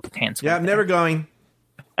that Joe Pants. Yeah, I'm never going.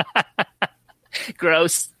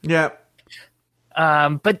 Gross. Yeah.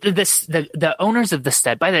 But the owners of the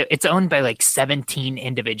stud, by the way, it's owned by like 17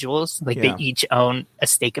 individuals. Like Yeah. they each own a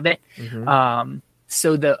stake of it.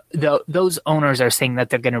 So those owners are saying that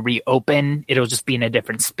they're going to reopen. It'll just be in a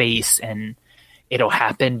different space and it'll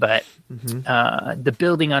happen. But the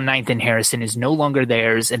building on 9th and Harrison is no longer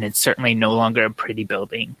theirs, and it's certainly no longer a pretty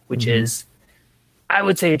building, which is, I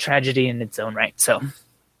would say, a tragedy in its own right. So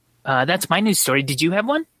that's my news story. Did you have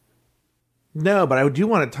one? No, but I do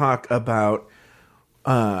want to talk about.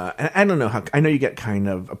 And I don't know how. I know you get kind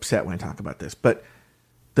of upset when I talk about this, but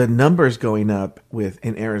the numbers going up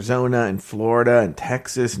in Arizona and Florida and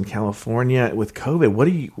Texas and California with COVID.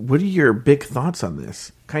 What are your big thoughts on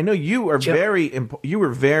this? I know you are you were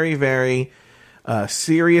very, very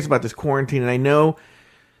serious about this quarantine, and I know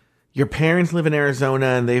your parents live in Arizona,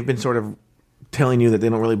 and they've been sort of telling you that they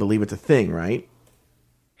don't really believe it's a thing, right?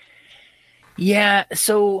 Yeah.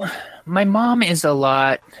 So my mom is a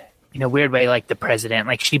lot, in a weird way, like the president.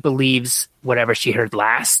 Like she believes whatever she heard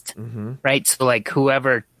last, right? So like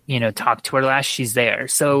whoever, talked to her last, she's there.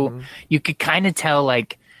 So you could kind of tell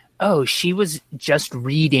like, oh, she was just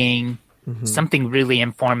reading something really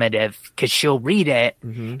informative, because she'll read it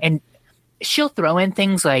and she'll throw in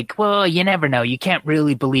things like, well, you never know. You can't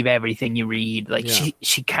really believe everything you read. Like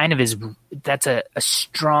she kind of is, that's a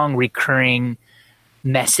strong recurring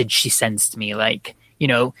message she sends to me. Like,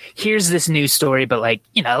 here's this news story, but like,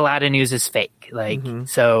 a lot of news is fake. Like,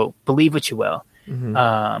 so believe what you will.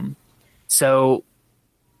 So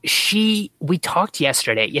we talked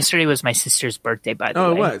yesterday. Yesterday was my sister's birthday, by the way.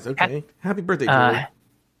 Oh, it was. Okay. Happy birthday, Julie.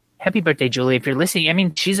 Happy birthday, Julie. If you're listening, I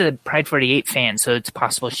mean, she's a Pride 48 fan, so it's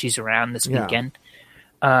possible she's around this weekend.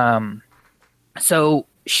 So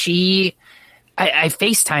I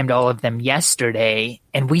FaceTimed all of them yesterday,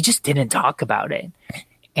 and we just didn't talk about it.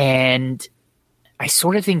 And I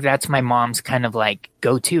sort of think that's my mom's kind of like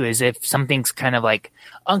go-to, is if something's kind of like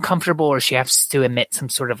uncomfortable or she has to admit some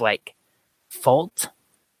sort of like fault,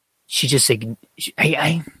 she just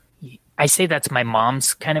I say that's my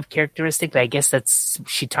mom's kind of characteristic, but I guess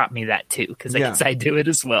she taught me that too, because I guess I do it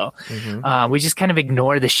as well. We just kind of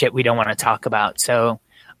ignore the shit we don't want to talk about. So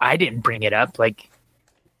I didn't bring it up,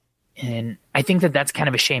 and I think that's kind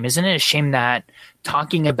of a shame. Isn't it a shame that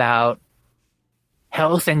talking about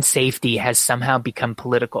health and safety has somehow become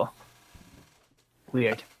political?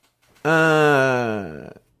 Weird.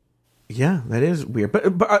 Yeah, that is weird.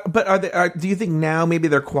 But do you think now maybe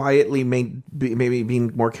they're quietly maybe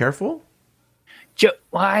being more careful?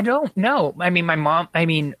 Well, I don't know. I mean, when I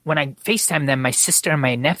FaceTimed them, my sister and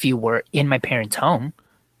my nephew were in my parents' home,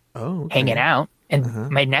 hanging out,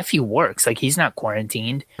 and my nephew works. Like, he's not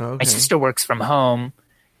quarantined. Okay. My sister works from home,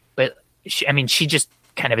 but she just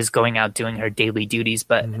kind of is going out doing her daily duties.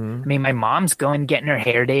 But my mom's getting her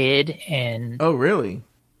hair did, and oh, really?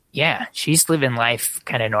 Yeah, she's living life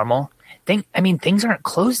kind of normal. Things aren't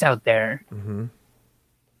closed out there.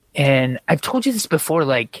 And I've told you this before,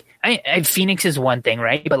 like, Phoenix is one thing,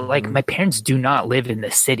 right? But like, my parents do not live in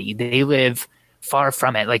the city. They live far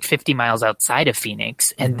from it, like 50 miles outside of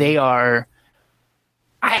Phoenix. And they are,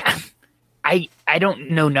 I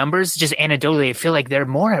don't know numbers, just anecdotally, I feel like they're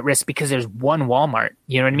more at risk because there's one Walmart.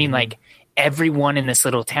 You know what I mean? Like, everyone in this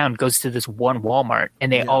little town goes to this one Walmart,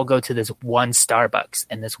 and they all go to this one Starbucks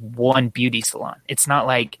and this one beauty salon. It's not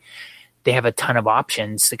like they have a ton of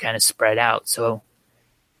options to kind of spread out. So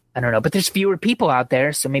I don't know, but there's fewer people out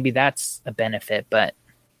there, so maybe that's a benefit, but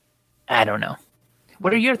I don't know.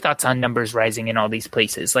 What are your thoughts on numbers rising in all these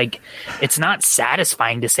places? Like, it's not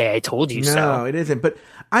satisfying to say I told you so. No, it isn't. But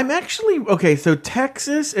I'm actually okay. So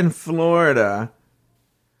Texas and Florida,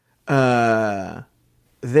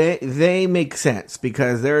 they make sense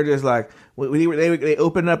because they're just like they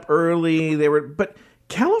opened up early. But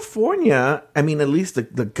California, I mean, at least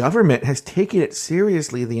the government has taken it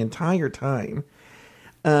seriously the entire time.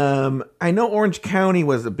 I know Orange County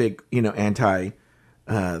was a big, anti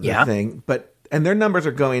thing, and their numbers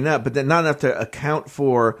are going up, but then not enough to account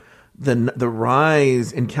for the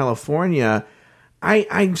rise in California.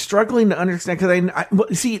 I'm struggling to understand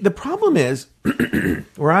because see, the problem is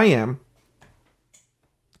where I am,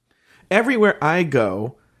 everywhere I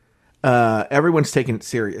go, everyone's taking it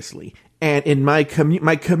seriously. And in my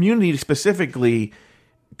community specifically,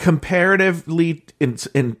 comparatively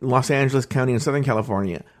in Los Angeles County and Southern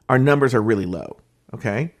California, our numbers are really low.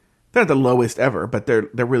 Okay, they're not the lowest ever, but they're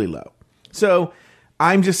really low. So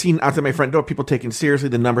I'm just seeing outside my front door people taking it seriously.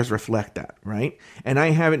 The numbers reflect that, right? And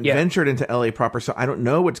I haven't ventured into LA proper, so I don't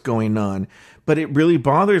know what's going on. But it really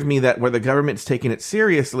bothers me that where the government's taking it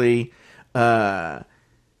seriously, how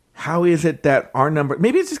is it that our number?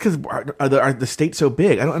 Maybe it's just because the state's so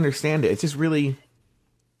big. I don't understand it. It's just really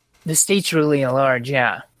the state's really large.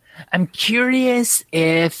 Yeah, I'm curious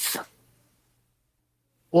if.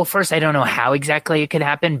 Well, first, I don't know how exactly it could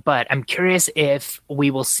happen, but I'm curious if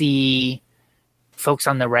we will see folks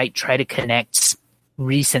on the right try to connect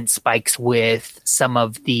recent spikes with some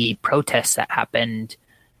of the protests that happened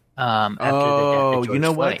after the death of George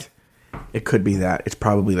Floyd. What? It could be that. It's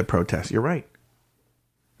probably the protests. You're right.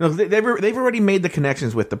 No, they've already made the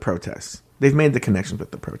connections with the protests. They've made the connections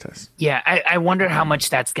with the protests. Yeah, I wonder how much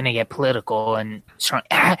that's going to get political and strong.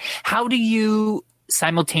 How do you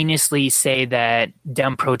simultaneously say that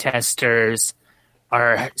dumb protesters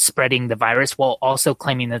are spreading the virus while also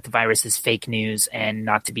claiming that the virus is fake news and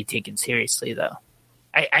not to be taken seriously, though?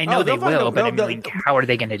 I know they will, but I mean, how are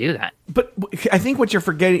they going to do that? But I think what you're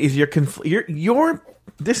forgetting is you're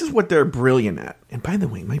this is what they're brilliant at. And by the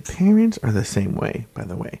way, my parents are the same way, by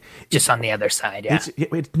the way. Just on the other side, yeah.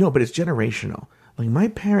 But it's generational. Like, my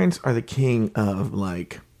parents are the king of,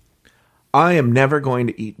 like, I am never going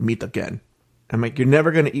to eat meat again. I'm like, you're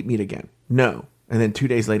never going to eat meat again. No. And then 2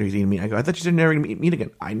 days later, he's eating meat. I go, I thought you said never going to eat meat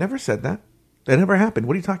again. I never said that. That never happened.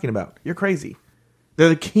 What are you talking about? You're crazy. They're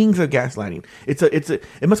the kings of gaslighting.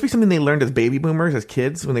 It must be something they learned as baby boomers, as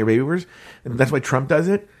kids, when they were baby boomers. And that's why Trump does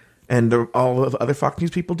it. And all of other Fox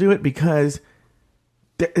News people do it, because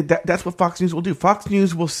that's what Fox News will do. Fox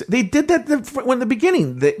News will. They did that in the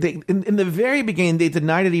beginning. In the very beginning, they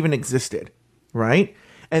denied it even existed, right?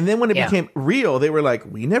 And then when it became real, they were like,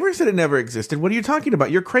 "We never said it never existed. What are you talking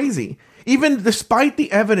about? You're crazy." Even despite the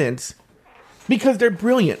evidence, because they're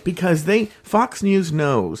brilliant. Because Fox News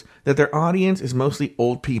knows that their audience is mostly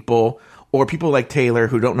old people or people like Taylor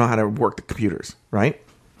who don't know how to work the computers, right?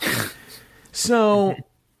 So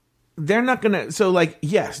they're not gonna. So, like,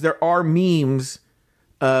 yes, there are memes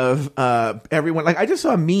of everyone. Like, I just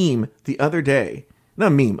saw a meme the other day. Not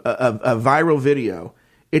a meme, a viral video.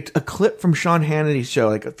 It's a clip from Sean Hannity's show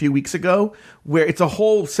like a few weeks ago, where it's a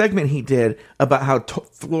whole segment he did about how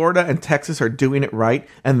Florida and Texas are doing it right,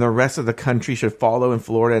 and the rest of the country should follow in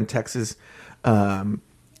Florida and Texas. Follow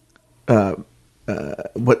their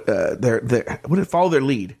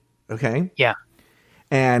lead, okay? Yeah.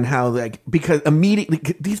 And how, like, because immediately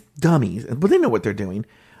these dummies, but they know what they're doing.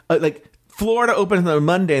 Like, Florida opens on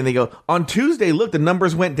Monday and they go, on Tuesday, look, the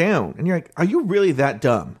numbers went down, and you're like, are you really that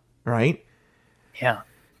dumb, right? Yeah.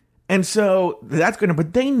 And so that's going to,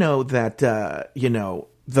 but they know that,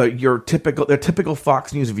 their typical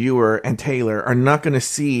Fox News viewer and Taylor are not going to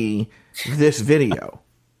see this video,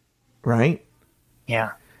 right?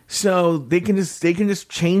 Yeah. So they can just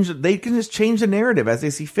change the narrative as they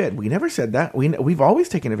see fit. We never said that. We've always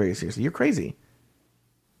taken it very seriously. You're crazy.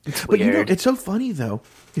 But it's so funny though.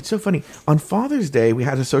 It's so funny. On Father's Day, we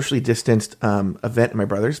had a socially distanced event at my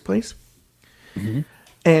brother's place,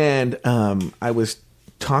 and I was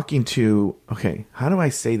talking to, how do I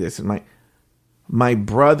say this? And my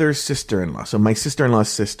brother's sister-in-law, so my sister-in-law's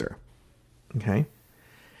sister, okay?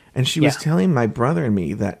 And she was telling my brother and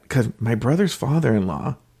me that, because my brother's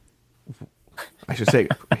father-in-law, I should say,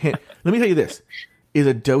 let me tell you this, is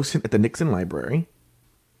a docent at the Nixon Library,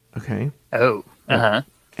 okay? Oh, uh-huh.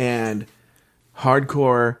 And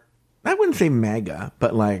hardcore, I wouldn't say MAGA,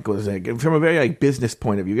 but like, was like, from a very like business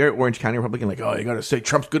point of view, you're Orange County Republican, like, oh, you got to say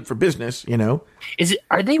Trump's good for business, you know?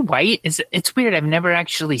 Are they white? It's weird. I've never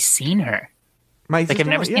actually seen her. I've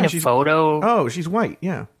never seen a photo. Oh, she's white.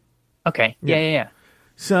 Yeah. Okay. Yeah.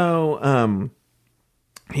 So,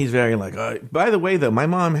 he's very like, by the way, though, my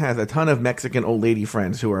mom has a ton of Mexican old lady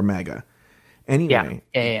friends who are MAGA. Anyway,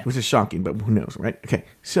 which is shocking, but who knows, right? Okay.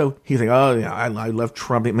 So he's like, oh, yeah, I love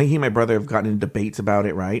Trump. He and my brother have gotten into debates about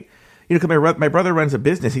it, right? You know, because my brother runs a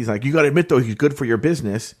business. He's like, you got to admit, though, he's good for your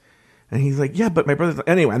business. And he's like, yeah, but my brother's like,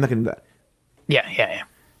 anyway, I'm not going to do that. Yeah.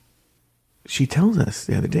 She tells us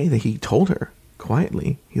the other day that he told her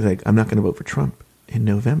quietly, he's like, I'm not going to vote for Trump in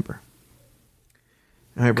November.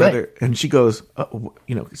 And my brother, and she goes,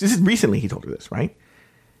 this is recently he told her this, right?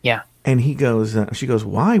 Yeah. And he goes, she goes,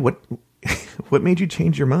 why? What made you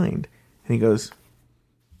change your mind? And he goes,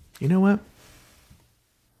 you know what?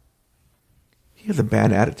 He has a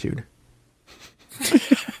bad attitude.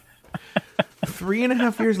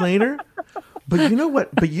 3.5 years later. But you know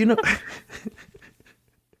what? But you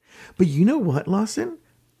know what, Lawson?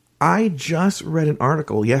 I just read an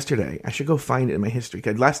article yesterday. I should go find it in my history.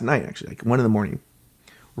 Last night, actually, like 1 a.m.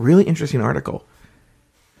 Really interesting article.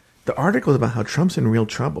 The article is about how Trump's in real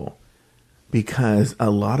trouble because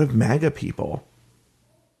a lot of MAGA people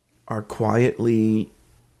are quietly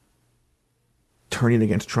turning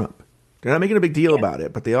against Trump. They're not making a big deal about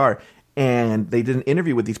it, but they are. And they did an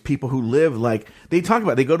interview with these people who live they talk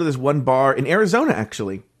about, they go to this one bar in Arizona,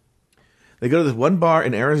 actually. They go to this one bar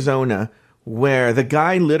in Arizona where the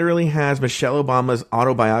guy literally has Michelle Obama's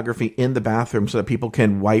autobiography in the bathroom so that people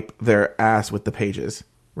can wipe their ass with the pages,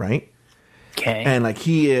 right? Okay. And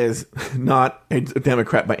he is not a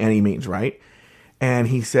Democrat by any means, right? And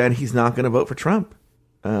he said he's not going to vote for Trump.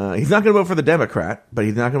 He's not going to vote for the Democrat, but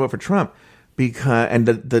he's not going to vote for Trump and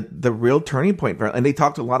the real turning point. And they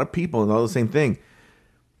talked to a lot of people and all the same thing.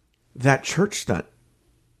 That church stunt.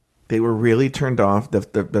 They were really turned off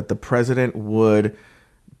that the president would,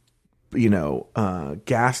 not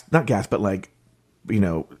gas, but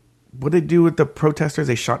what they do with the protesters?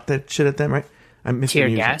 They shot that shit at them, right? Tear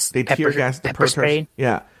gas. They tear gas the pepper spray.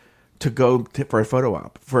 Yeah, to go for a photo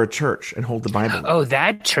op for a church and hold the Bible. Oh,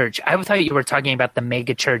 that church! I thought you were talking about the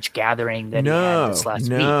mega church gathering that he had this last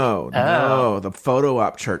week. No, the photo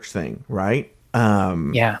op church thing, right?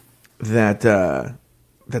 Yeah, that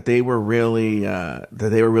they were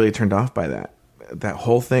really turned off by that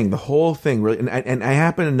whole thing. The whole thing really, and I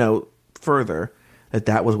happen to know further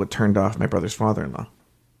that was what turned off my brother's father-in-law.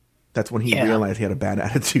 That's when he realized he had a bad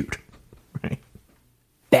attitude, right?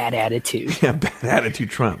 Bad attitude. Yeah, bad attitude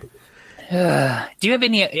Trump. Do you have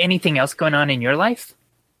anything else going on in your life?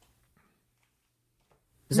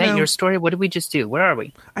 Is that your story? What did we just do? Where are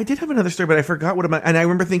we? I did have another story, but I forgot and I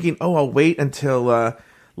remember thinking, I'll wait until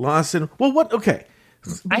Lawson. Well, what? Okay.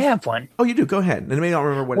 I have one. Oh, you do? Go ahead. And maybe I'll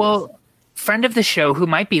remember what it is. Friend of the show who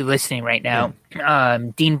might be listening right now,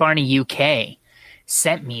 Dean Barney UK,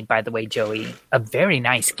 sent me, by the way, Joey, a very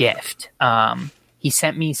nice gift. He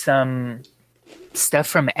sent me some stuff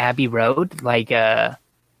from Abbey Road, like a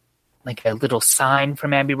little sign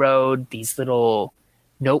from Abbey Road, these little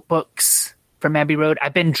notebooks from Abbey Road.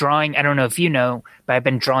 I've been drawing, I don't know if you know, but I've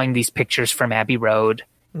been drawing these pictures from Abbey Road,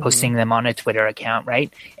 posting them on a Twitter account,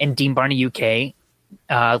 right? And Dean Barney UK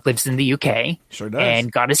lives in the UK. Sure does.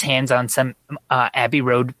 And got his hands on some Abbey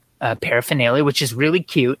Road paraphernalia, which is really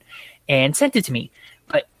cute, and sent it to me.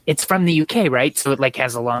 But it's from the UK, right? So it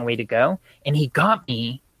has a long way to go. And he got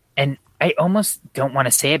me, and I almost don't want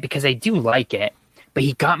to say it because I do like it, but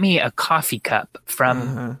he got me a coffee cup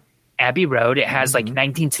from Abbey Road. It has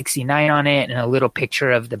 1969 on it and a little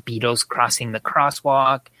picture of the Beatles crossing the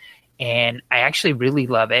crosswalk. And I actually really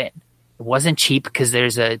love it. It wasn't cheap because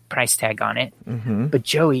there's a price tag on it. But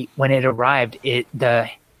Joey, when it arrived, the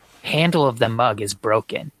handle of the mug is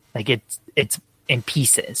broken. It's in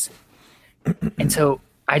pieces. And so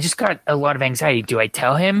I just got a lot of anxiety. Do I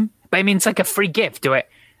tell him? But I mean, it's like a free gift.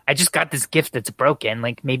 I just got this gift that's broken.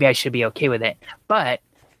 Maybe I should be okay with it. But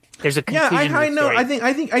there's a conclusion. Yeah, I know.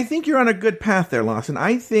 I think you're on a good path there, Lawson.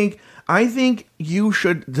 I think you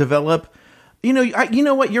should develop. You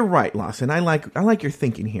know what? You're right, Lawson. I like your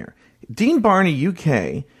thinking here. Dean Barney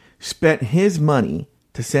UK spent his money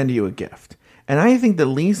to send you a gift, and I think the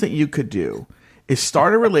least that you could do is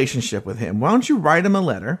start a relationship with him. Why don't you write him a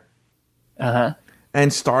letter?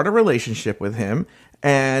 And start a relationship with him.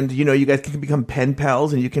 And, you guys can become pen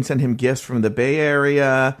pals, and you can send him gifts from the Bay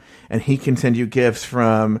Area, and he can send you gifts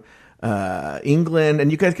from England,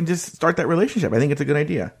 and you guys can just start that relationship. I think it's a good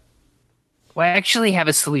idea. Well, I actually have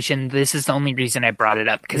a solution. This is the only reason I brought it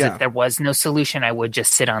up, because if there was no solution, I would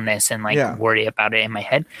just sit on this and worry about it in my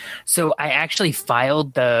head. So I actually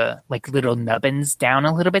filed the little nubbins down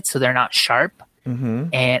a little bit so they're not sharp.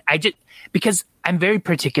 And because I'm very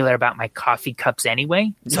particular about my coffee cups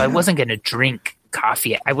anyway, so I wasn't going to drink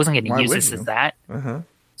coffee. I wasn't going to use this as that.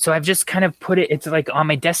 So I've just kind of put it, it's on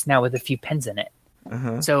my desk now with a few pens in it.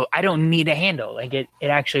 So I don't need a handle. It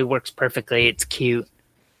actually works perfectly. It's cute.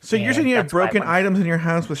 So you're saying you have broken items in your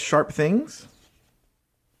house with sharp things?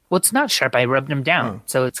 Well, it's not sharp. I rubbed them down.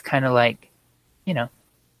 So it's kind of What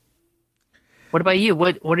about you?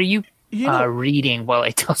 What are you reading while I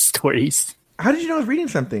tell stories? How did you know I was reading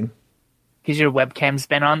something? Because your webcam's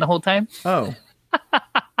been on the whole time? Oh.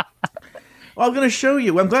 Well, I'm going to show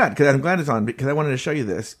you. Well, I'm glad it's on, because I wanted to show you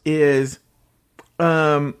this. Is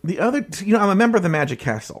the other? I'm a member of the Magic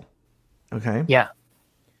Castle. Okay. Yeah.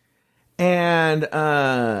 And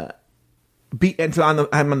so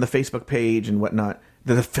I'm on the Facebook page and whatnot.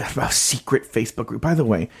 There's a secret Facebook group. By the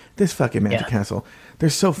way, this fucking Magic Castle, they're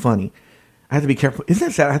so funny. I have to be careful. Isn't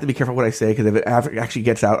that sad? I have to be careful what I say because if it actually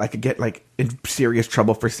gets out, I could get like in serious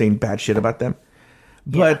trouble for saying bad shit about them.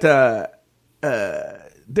 But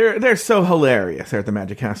they're so hilarious there at the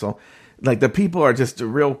Magic Castle. Like the people are just a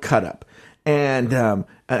real cut up. And I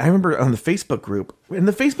remember on the Facebook group, and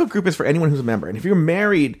the Facebook group is for anyone who's a member. And if you're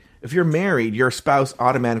married, your spouse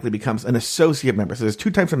automatically becomes an associate member. So there's 2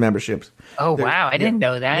 types of memberships. Oh, wow. I didn't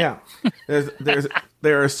know that. Yeah.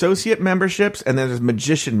 There are associate memberships and then there's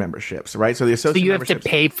magician memberships, right? So the associate So you have to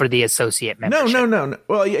pay for the associate membership. No.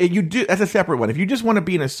 Well, you do. That's a separate one. If you just want to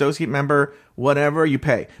be an associate member, whatever, you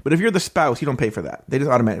pay. But if you're the spouse, you don't pay for that. They just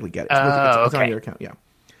automatically get it. It's on your account. Yeah.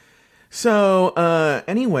 So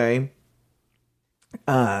anyway,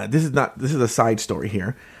 this is a side story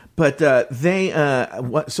here, but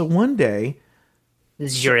so one day,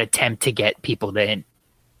 this is your attempt to get people to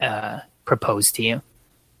propose to you.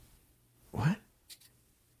 What?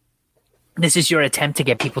 This is your attempt to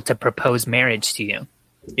get people to propose marriage to you.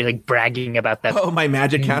 You're like bragging about that. Oh, my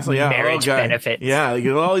Magic Castle, yeah, marriage benefits. Yeah,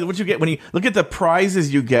 what you get when you look at the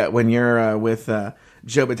prizes you get when you're with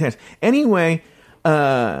Joe Batanz. Anyway,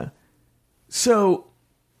 so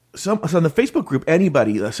on the Facebook group,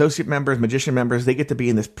 anybody, associate members, magician members, they get to be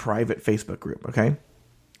in this private Facebook group, okay?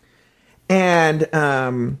 And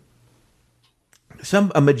a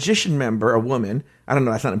magician member, a woman, I don't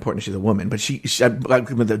know, that's not important if she's a woman, but she like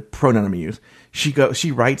the pronoun I'm going to use,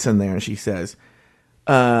 she writes in there and she says,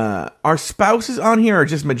 are spouses on here or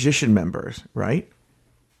just magician members, right?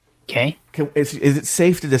 Okay. Is it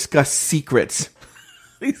safe to discuss secrets?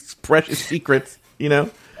 These precious secrets, you know?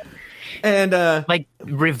 And like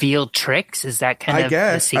reveal tricks? Is that kind of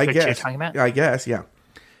the secret you're talking about? I guess, yeah.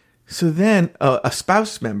 So then a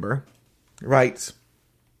spouse member writes,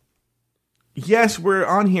 yes, we're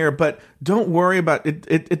on here, but don't worry about it.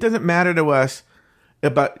 It doesn't matter to us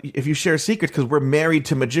about if you share secrets because we're married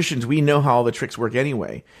to magicians. We know how all the tricks work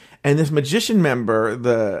anyway. And this magician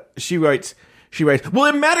member, she writes, well,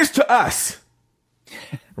 it matters to us,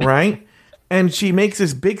 right? And she makes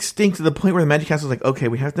this big stink to the point where the Magic Castle is like, okay,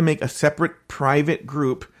 we have to make a separate private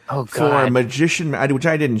group for magician, which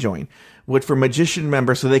I didn't join, for magician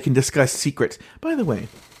members so they can discuss secrets. By the way,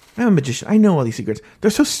 I'm a magician. I know all these secrets.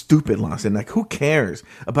 They're so stupid, Lawson. Like, who cares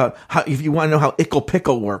about how, if you want to know how Ickle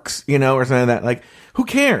Pickle works, or something like that. Like, who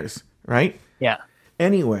cares, right? Yeah.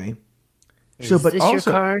 Anyway. Is this your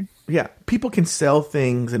card? Yeah. People can sell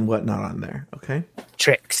things and whatnot on there, okay?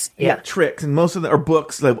 Tricks. Yeah, tricks. And most of them are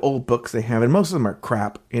books, like old books they have, and most of them are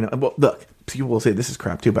crap. Well, look, people will say this is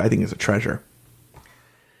crap too, but I think it's a treasure.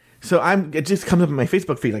 So it just comes up in my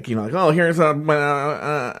Facebook feed, oh, here's a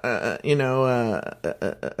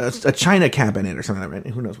china cabinet or something like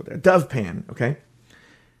that. Who knows what they're? Dove pan, okay?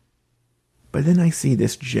 But then I see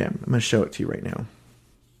this gem. I'm going to show it to you right now.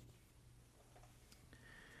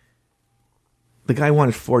 The guy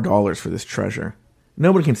wanted $4 for this treasure.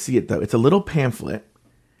 Nobody can see it, though. It's a little pamphlet,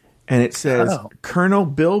 and it says, Colonel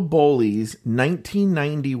Bill Boley's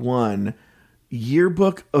 1991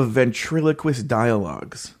 Yearbook of Ventriloquist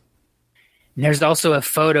Dialogues. And there's also a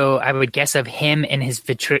photo, I would guess, of him and his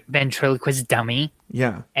ventriloquist dummy.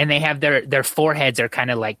 Yeah. And they have their foreheads are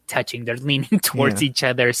kind of like touching. They're leaning towards each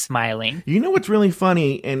other, smiling. You know what's really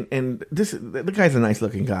funny? And the guy's a nice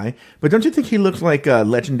looking guy, but don't you think he looks like a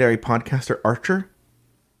legendary podcaster Archer?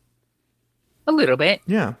 A little bit.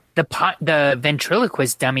 Yeah. The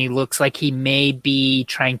ventriloquist dummy looks like he may be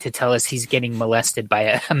trying to tell us he's getting molested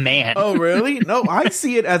by a man. Oh, really? No, I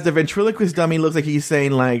see it as the ventriloquist dummy looks like he's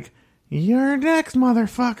saying, like, you're next,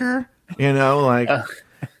 motherfucker. I'm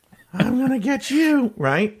gonna get you,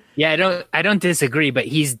 right? Yeah, I don't disagree, but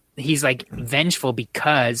he's like vengeful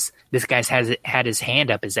because this guy's had his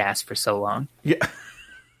hand up his ass for so long. Yeah.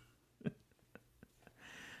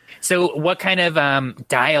 So what kind of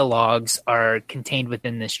dialogues are contained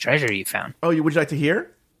within this treasure you found? Oh, would you like to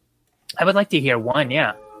hear? I would like to hear one,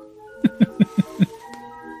 yeah.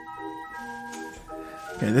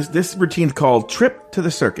 Okay, this routine's called Trip to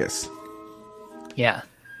the Circus. Yeah.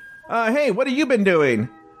 Hey, what have you been doing?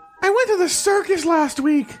 I went to the circus last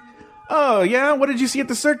week. Oh, yeah? What did you see at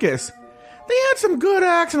the circus? They had some good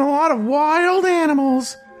acts and a lot of wild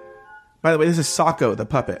animals. By the way, this is Sacco, the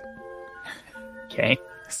puppet. Okay.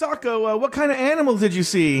 Sacco, what kind of animals did you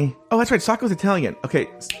see? Oh, that's right. Sacco's Italian. Okay.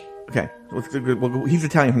 Well, he's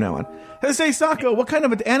Italian from now on. Let's say, Sacco, what kind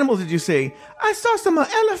of animals did you see? I saw some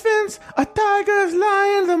elephants, tigers,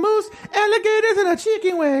 lions, a moose, alligators, and a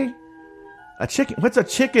chicken weigh. A chicken? What's a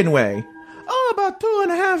chicken weigh? Oh, about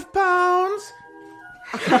 2.5 pounds.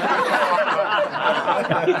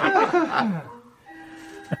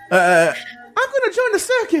 I'm going to join the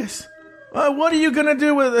circus. What are you going to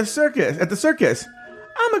do with the circus? At the circus?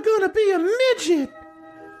 I'm gonna be a midget.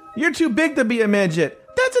 You're too big to be a midget.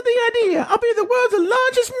 That's the idea. I'll be the world's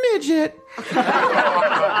largest midget. I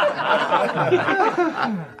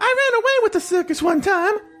ran away with the circus one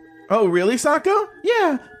time. Oh, really, Sako?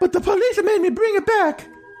 Yeah, but the police made me bring it back.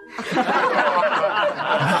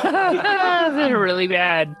 They're really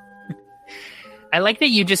bad. I like that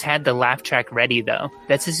you just had the laugh track ready, though.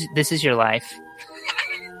 This is your life.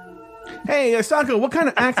 Hey, Sako, what kind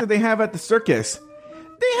of act did they have at the circus?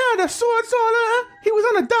 They had a sword sorter. He was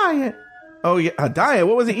on a diet. Oh, yeah, a diet?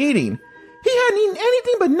 What was he eating? He hadn't eaten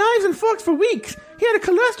anything but knives and forks for weeks. He had a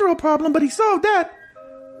cholesterol problem, but he solved that.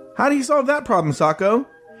 How did he solve that problem, Sako?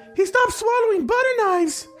 He stopped swallowing butter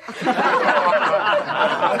knives.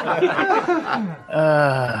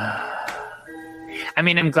 I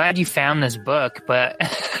mean, I'm glad you found this book, but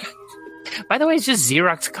by the way, it's just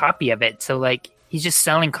Xerox copy of it. So, like, he's just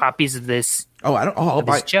selling copies of this. Oh, I don't. Oh, I'll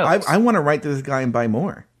buy. I want to write to this guy and buy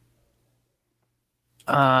more.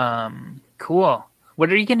 Cool.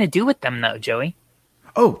 What are you gonna do with them, though, Joey?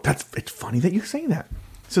 Oh, it's funny that you say that.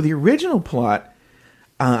 So the original plot,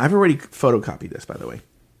 I've already photocopied this, by the way,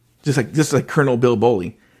 just like Colonel Bill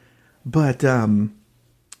Boley. But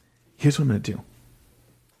here's what I'm gonna do.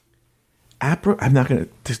 I'm not gonna.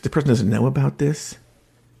 The person doesn't know about this.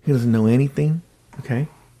 He doesn't know anything. Okay.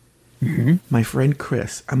 Mm-hmm. My friend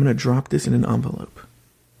Chris, I'm gonna drop this in an envelope.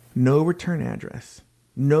 No return address.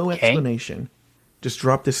 No explanation. Just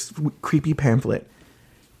drop this creepy pamphlet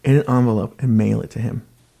in an envelope and mail it to him.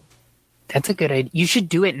 That's a good idea. You should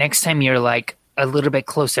do it next time you're like a little bit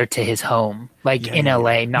closer to his home, like in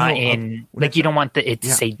LA, not in like you don't want it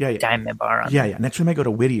to say Diamond Bar on. Yeah. Next time I go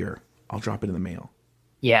to Whittier, I'll drop it in the mail.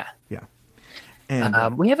 Yeah.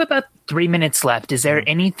 And we have about 3 minutes left. Is there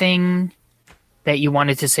anything that you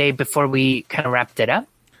wanted to say before we kind of wrapped it up?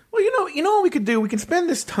 Well, you know what we could do? We can spend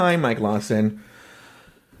this time, Mike Lawson,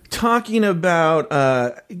 talking about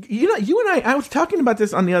you and I was talking about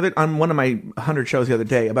this on one of my 100 shows the other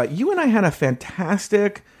day, about you and I had a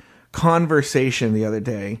fantastic conversation the other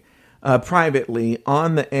day privately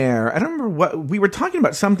on the air. I don't remember what we were talking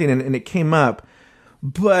about, something and it came up,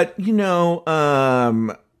 but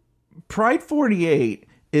Pride 48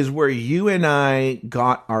 is where you and I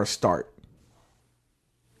got our start.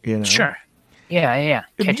 Sure. Yeah.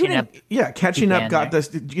 Catching Up got this.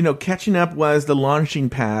 Catching Up was the launching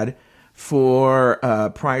pad for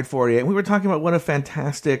Pride 48. And we were talking about what a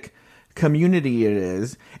fantastic community it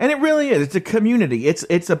is, and it really is. It's a community.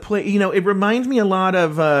 It's a play. It reminds me a lot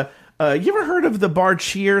of. You ever heard of the bar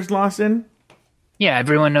Cheers, Lawson? Yeah,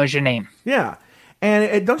 everyone knows your name. Yeah,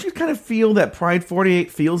 and don't you kind of feel that Pride 48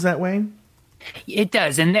 feels that way? It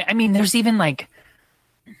does, and I mean, there's even like.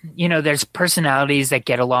 There's personalities that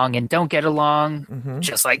get along and don't get along,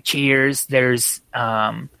 just like Cheers. There's,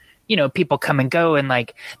 people come and go, and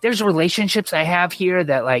like, there's relationships I have here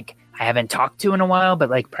that like I haven't talked to in a while, but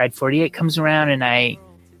like Pride 48 comes around and I,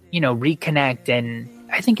 reconnect, and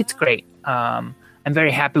I think it's great. I'm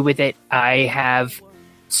very happy with it. I have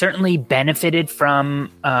certainly benefited from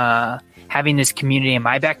having this community in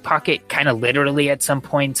my back pocket, kind of literally at some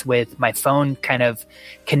points, with my phone kind of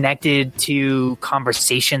connected to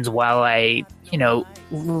conversations while I,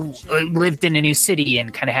 lived in a new city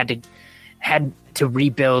and kind of had to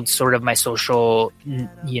rebuild sort of my social,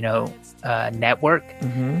 network.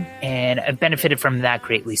 And I've benefited from that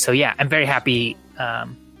greatly. So yeah, I'm very happy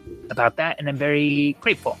about that, and I'm very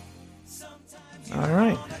grateful. All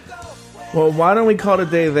right. Well, why don't we call it a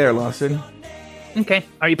day there, Lawson? Okay.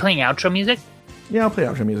 Are you playing outro music? Yeah, I'll play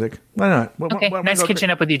outro music. Why not? Okay. Nice catching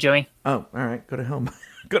up with you, Joey. Oh, all right. Go to home.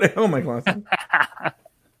 Go to home, Mike Lawson.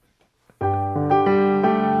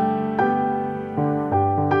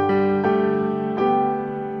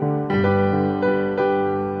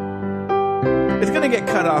 It's going to get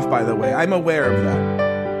cut off, by the way. I'm aware of that.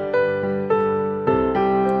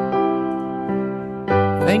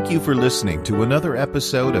 Thank you for listening to another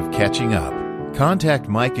episode of Catching Up. Contact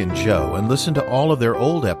Mike and Joe and listen to all of their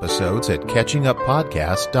old episodes at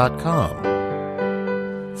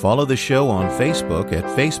catchinguppodcast.com. Follow the show on Facebook at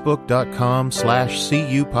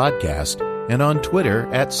facebook.com/CUpodcast and on Twitter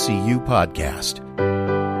at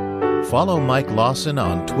CUpodcast. Follow Mike Lawson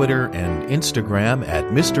on Twitter and Instagram at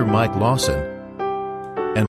Mr. Mike Lawson